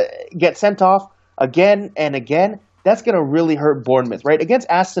going to get sent off again and again, that's going to really hurt Bournemouth, right? Against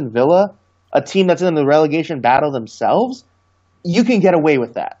Aston Villa, a team that's in the relegation battle themselves, you can get away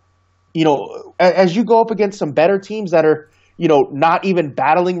with that. As you go up against some better teams that are, not even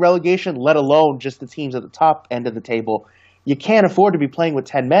battling relegation, let alone just the teams at the top end of the table, you can't afford to be playing with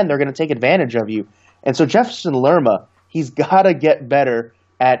 10 men. They're going to take advantage of you. And so Jefferson Lerma, he's got to get better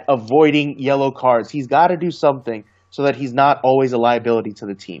at avoiding yellow cards. He's got to do something so that he's not always a liability to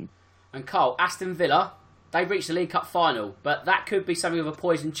the team. And Carl, Aston Villa, they reached the League Cup final, but that could be something of a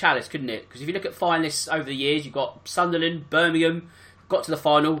poisoned chalice, couldn't it? Because if you look at finalists over the years, you've got Sunderland, Birmingham, got to the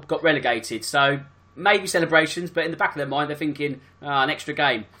final, got relegated. So maybe celebrations, but in the back of their mind, they're thinking, an extra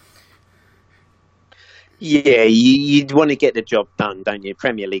game. Yeah, you'd want to get the job done, don't you?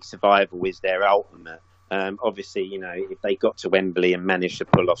 Premier League survival is their ultimate. Obviously, if they got to Wembley and managed to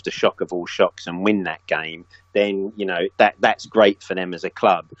pull off the shock of all shocks and win that game, then, that's great for them as a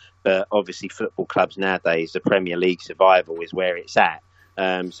club. But obviously football clubs nowadays, the Premier League survival is where it's at.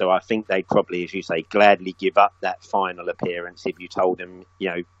 So I think they'd probably, as you say, gladly give up that final appearance if you told them,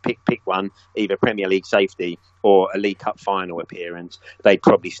 pick one, either Premier League safety or a League Cup final appearance. They'd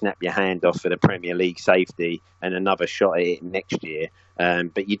probably snap your hand off for the Premier League safety and another shot at it next year.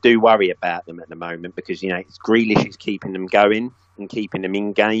 But you do worry about them at the moment because, Grealish is keeping them going and keeping them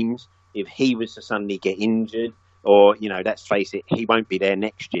in games. If he was to suddenly get injured or, let's face it, he won't be there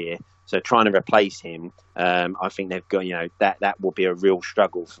next year. So trying to replace him, I think they've got, that will be a real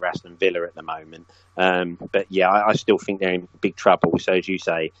struggle for Aston Villa at the moment. But yeah, I still think they're in big trouble. So as you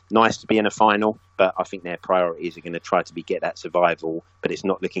say, nice to be in a final, but I think their priorities are going to try to get that survival. But it's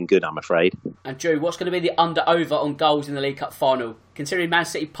not looking good, I'm afraid. And Drew, what's going to be the under-over on goals in the League Cup final? Considering Man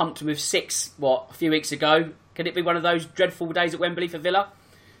City pumped them with 6, a few weeks ago, can it be one of those dreadful days at Wembley for Villa?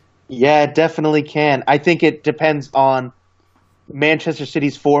 Yeah, it definitely can. I think it depends on Manchester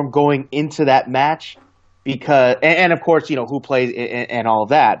City's form going into that match because, and of course, who plays and all of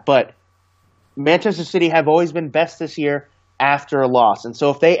that. But Manchester City have always been best this year after a loss. And so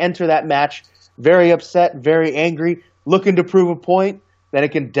if they enter that match very upset, very angry, looking to prove a point, then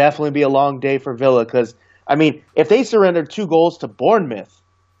it can definitely be a long day for Villa. Because, if they surrender 2 goals to Bournemouth,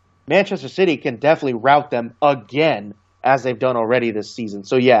 Manchester City can definitely rout them again as they've done already this season.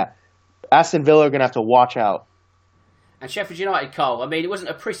 So yeah, Aston Villa are going to have to watch out. And Sheffield United, Carl, it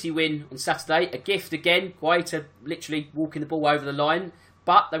wasn't a pretty win on Saturday. A gift again, way to literally walking the ball over the line.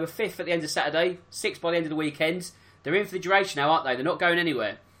 But they were 5th at the end of Saturday, 6th by the end of the weekend. They're in for the duration now, aren't they? They're not going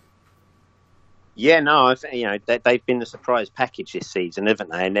anywhere. Yeah, no, they've been the surprise package this season, haven't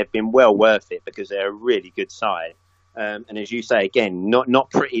they? And they've been well worth it because they're a really good side. And as you say, again,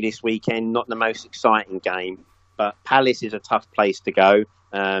 not pretty this weekend, not the most exciting game. But Palace is a tough place to go.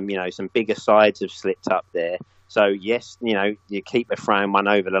 Some bigger sides have slipped up there. So, yes, you keep a throwing one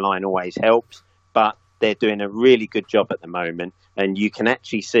over the line always helps, but they're doing a really good job at the moment. And you can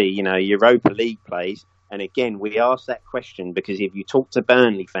actually see, Europa League plays. And again, we ask that question because if you talk to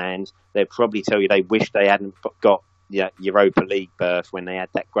Burnley fans, they'll probably tell you they wish they hadn't got Europa League berth when they had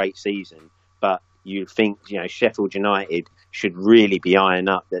that great season. But you think, Sheffield United should really be eyeing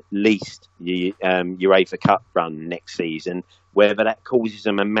up at least the UEFA Cup run next season. Whether that causes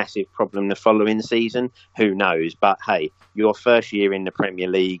them a massive problem the following season, who knows? But hey, your first year in the Premier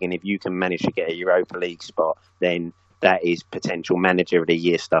League, and if you can manage to get a Europa League spot, then that is potential manager of the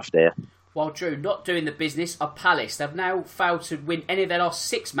year stuff there. While Drew, not doing the business, are Palace. They've now failed to win any of their last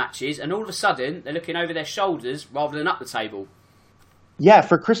 6 matches, and all of a sudden they're looking over their shoulders rather than up the table. Yeah,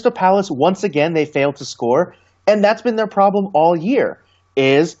 for Crystal Palace, once again, they failed to score. And that's been their problem all year,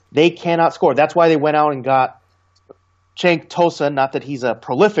 is they cannot score. That's why they went out and got Cenk Tosun, not that he's a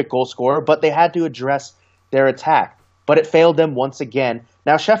prolific goal scorer, but they had to address their attack. But it failed them once again.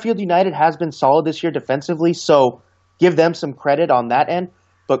 Now, Sheffield United has been solid this year defensively, so give them some credit on that end.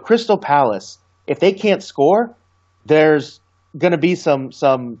 But Crystal Palace, if they can't score, there's going to be some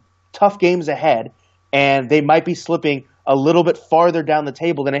tough games ahead, and they might be slipping a little bit farther down the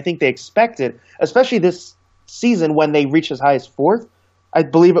table than I think they expected, especially this season when they reached as high as 4th, I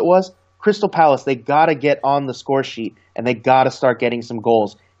believe it was. Crystal Palace, they got to get on the score sheet, and they got to start getting some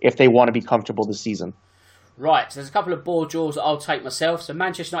goals if they want to be comfortable this season. Right, so there's a couple of board draws that I'll take myself. So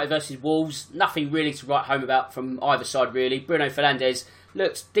Manchester United versus Wolves, nothing really to write home about from either side, really. Bruno Fernandes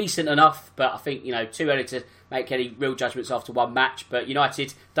looks decent enough, but I think, too early to make any real judgments after one match. But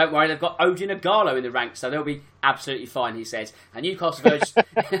United, don't worry, they've got Odin Igalo in the ranks, so they'll be absolutely fine, he says. And Newcastle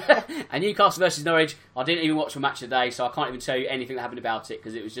versus Norwich, I didn't even watch the match today, so I can't even tell you anything that happened about it,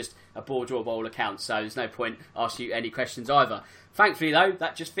 because it was just a board draw by all accounts, so there's no point asking you any questions either. Thankfully, though,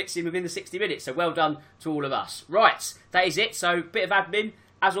 that just fits in within the 60 minutes, so well done to all of us. Right, that is it, so bit of admin.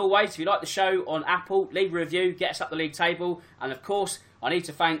 As always, if you like the show on Apple, leave a review, get us up the league table, and of course, I need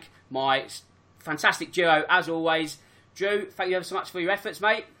to thank my fantastic duo, as always. Drew, thank you ever so much for your efforts,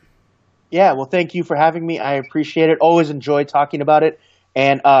 mate. Yeah, well, thank you for having me. I appreciate it. Always enjoy talking about it.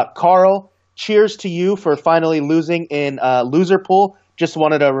 And Carl, cheers to you for finally losing in loser pool. Just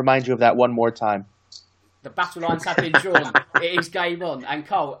wanted to remind you of that one more time. The battle lines have been drawn. It is game on. And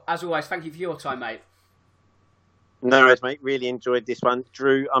Carl, as always, thank you for your time, mate. No worries, mate. Really enjoyed this one.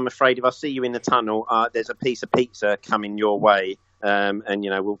 Drew, I'm afraid if I see you in the tunnel, there's a piece of pizza coming your way. And,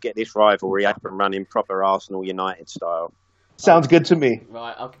 we'll get this rivalry up and running proper Arsenal United style. Sounds good to me.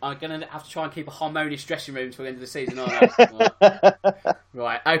 Right, I'm going to have to try and keep a harmonious dressing room until the end of the season, aren't I?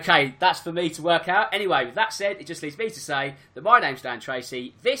 Right, okay, that's for me to work out. Anyway, with that said, it just leaves me to say that my name's Dan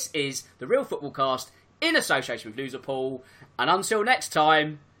Tracy. This is the Real Football Cast in association with Loserpool. And until next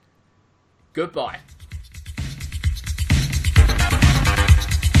time, goodbye.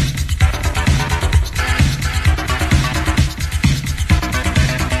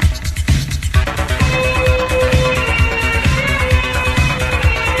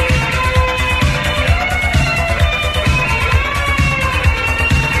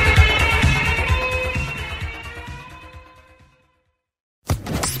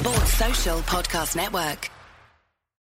 Podcast Network.